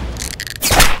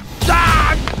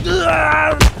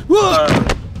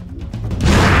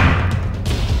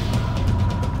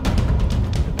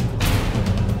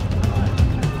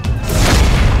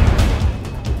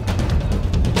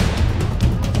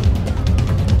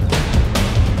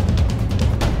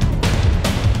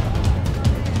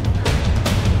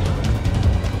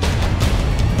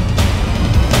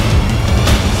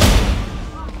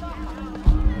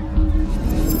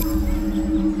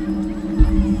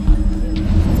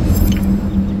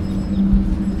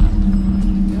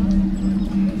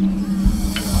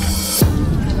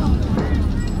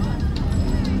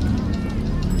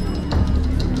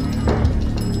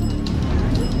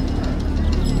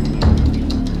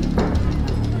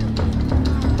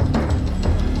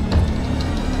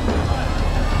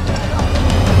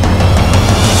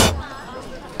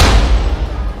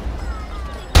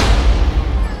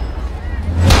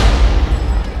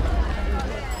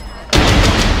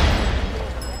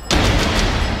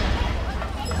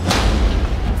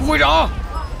副会长，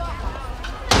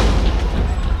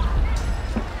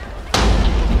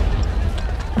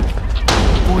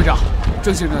副会长，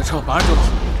郑先生的车马上就到。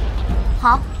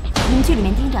好，你们去里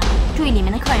面盯着，注意里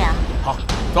面的客人啊。好，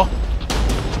走。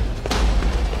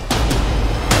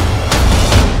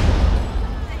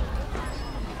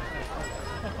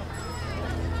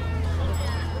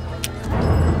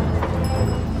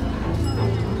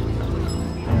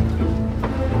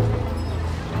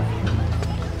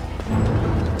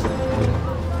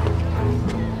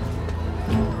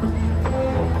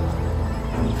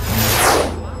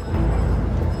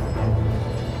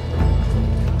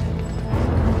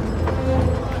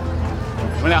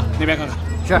你们俩那边看看。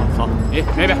是，好，你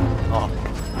那边。好。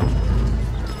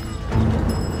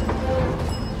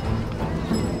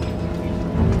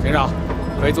先生，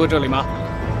可以坐这里吗？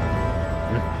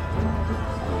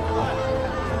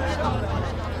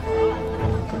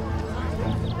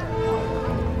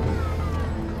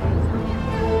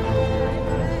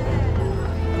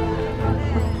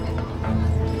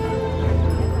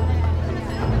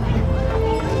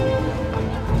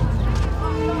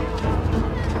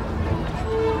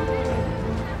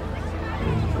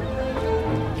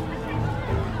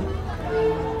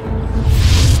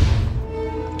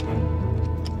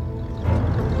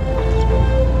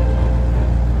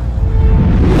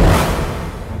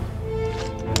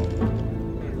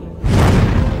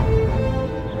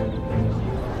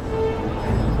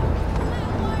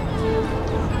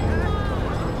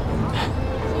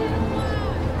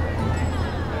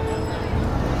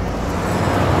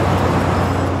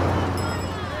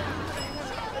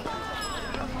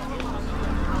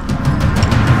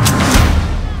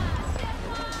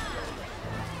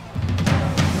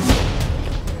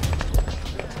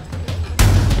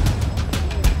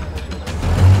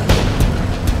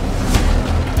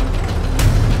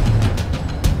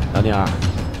老妞儿，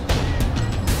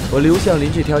我刘向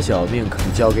林这条小命可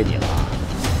就交给你了，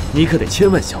你可得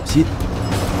千万小心。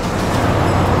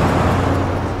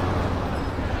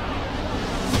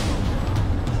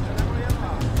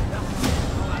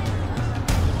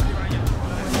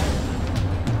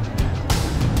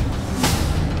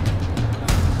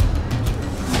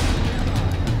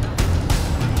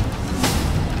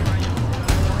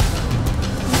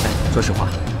说实话，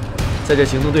在这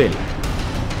行动队里，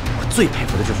我最佩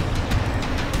服的就是你。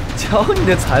瞧你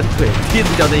那残腿，踢得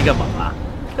叫那个猛啊！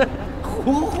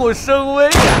虎虎生威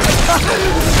啊！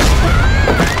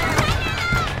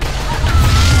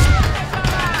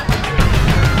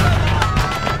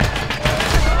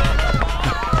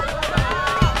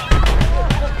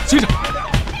先生，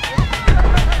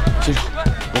先生，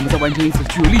我们在完成一次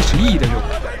具有历史意义的任务，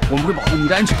我们会保护你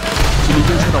的安全，使明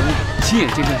天收到我亲眼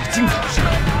见证这精彩的时刻。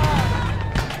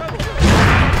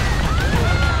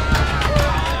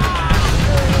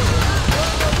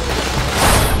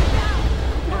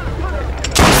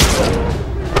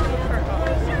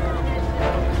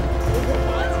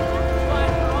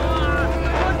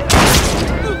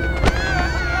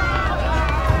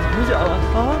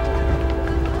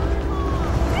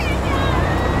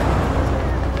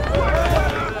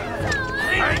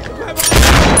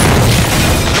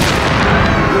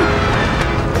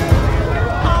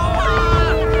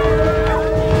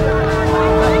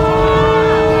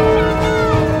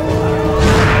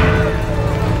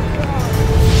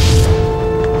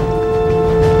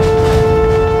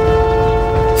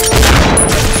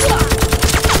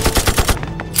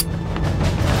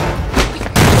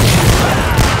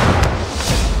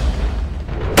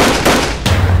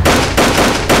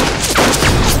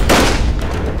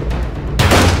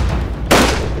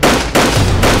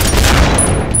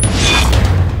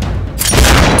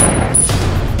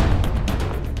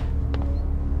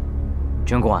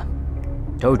军官，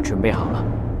都准备好了。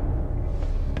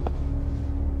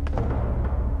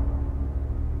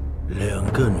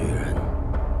2个女人，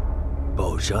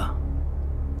爆炸，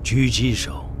狙击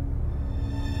手，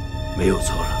没有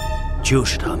错了，就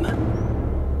是他们。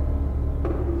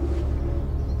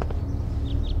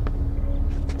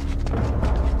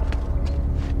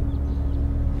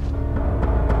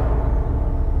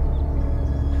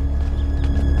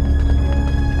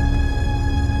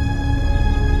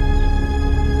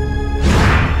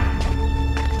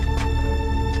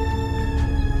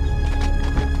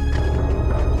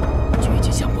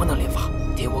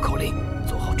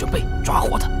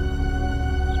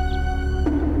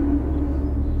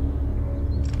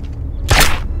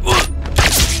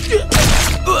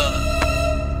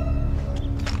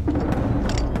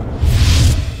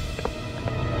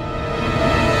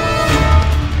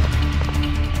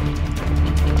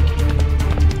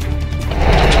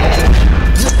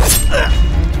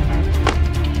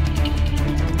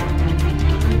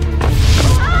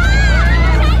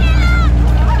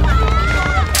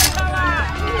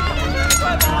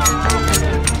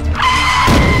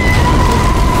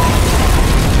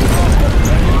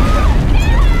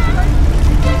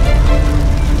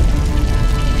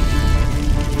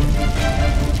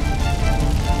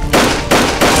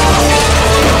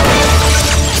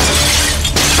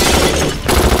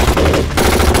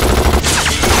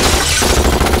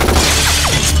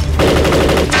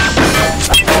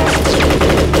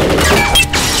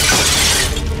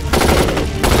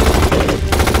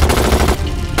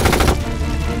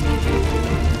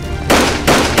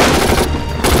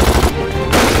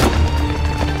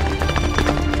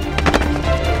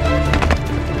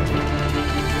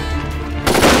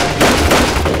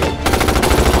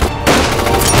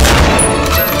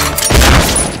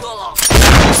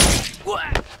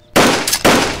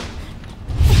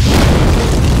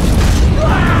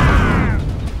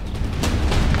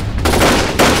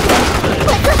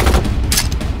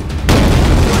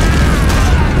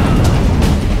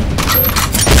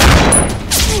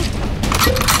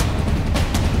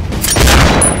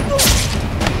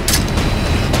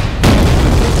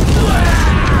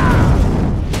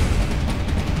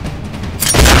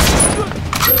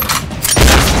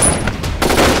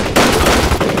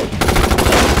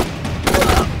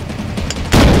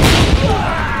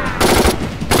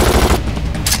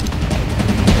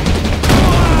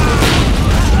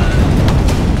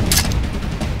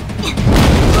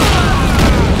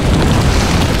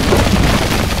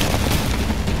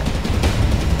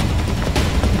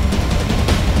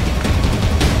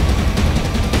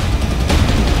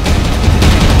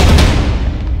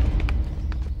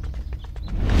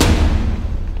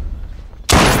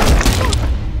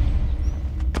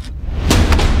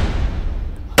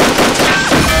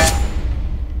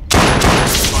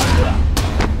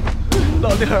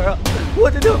老弟儿啊，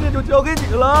我这条命就交给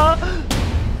你了。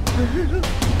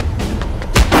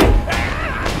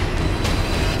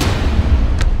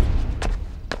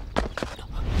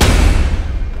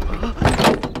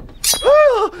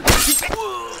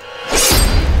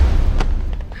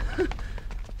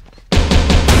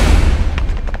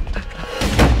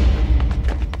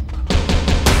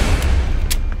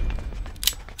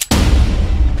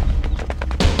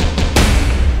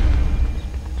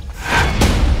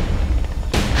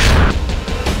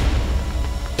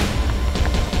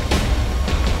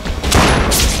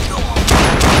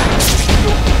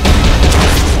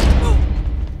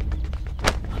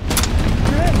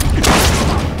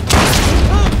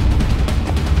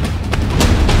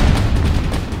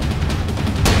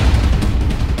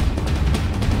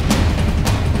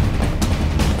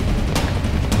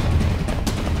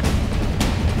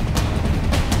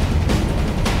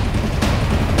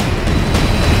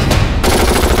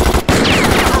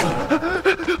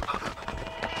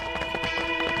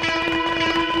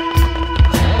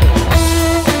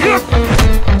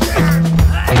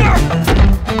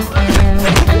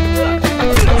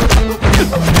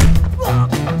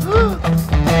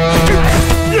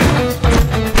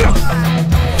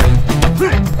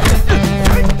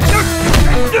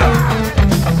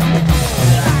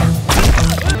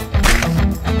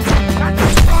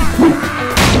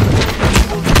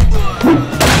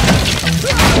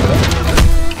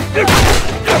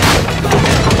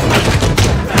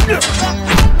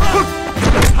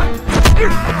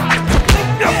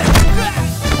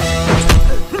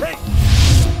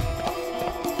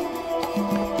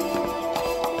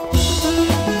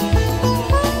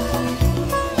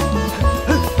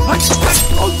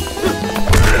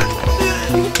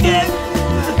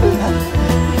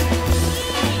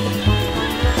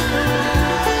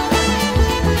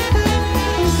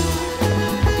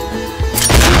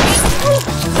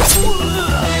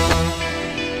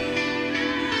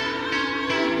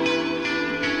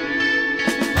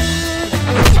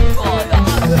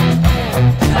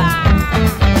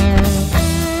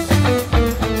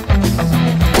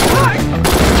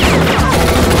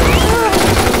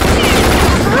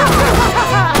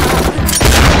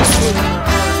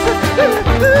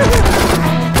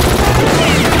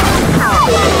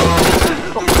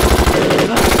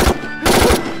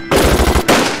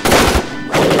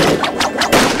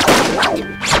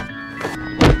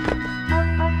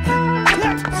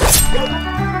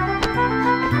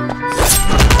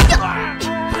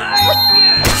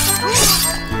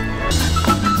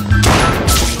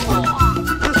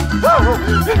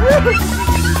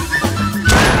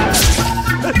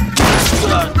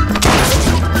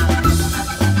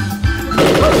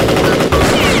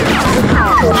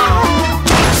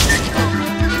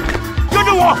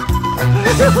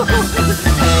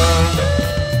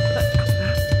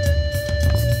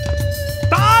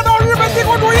打倒日本帝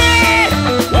国主义！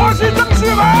我是郑世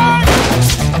文。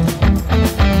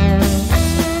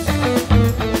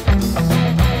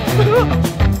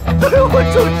我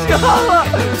中枪了！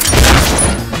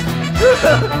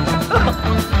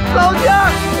老天儿，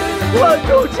我中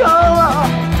枪了！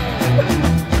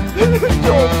救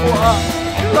我！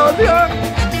老天儿！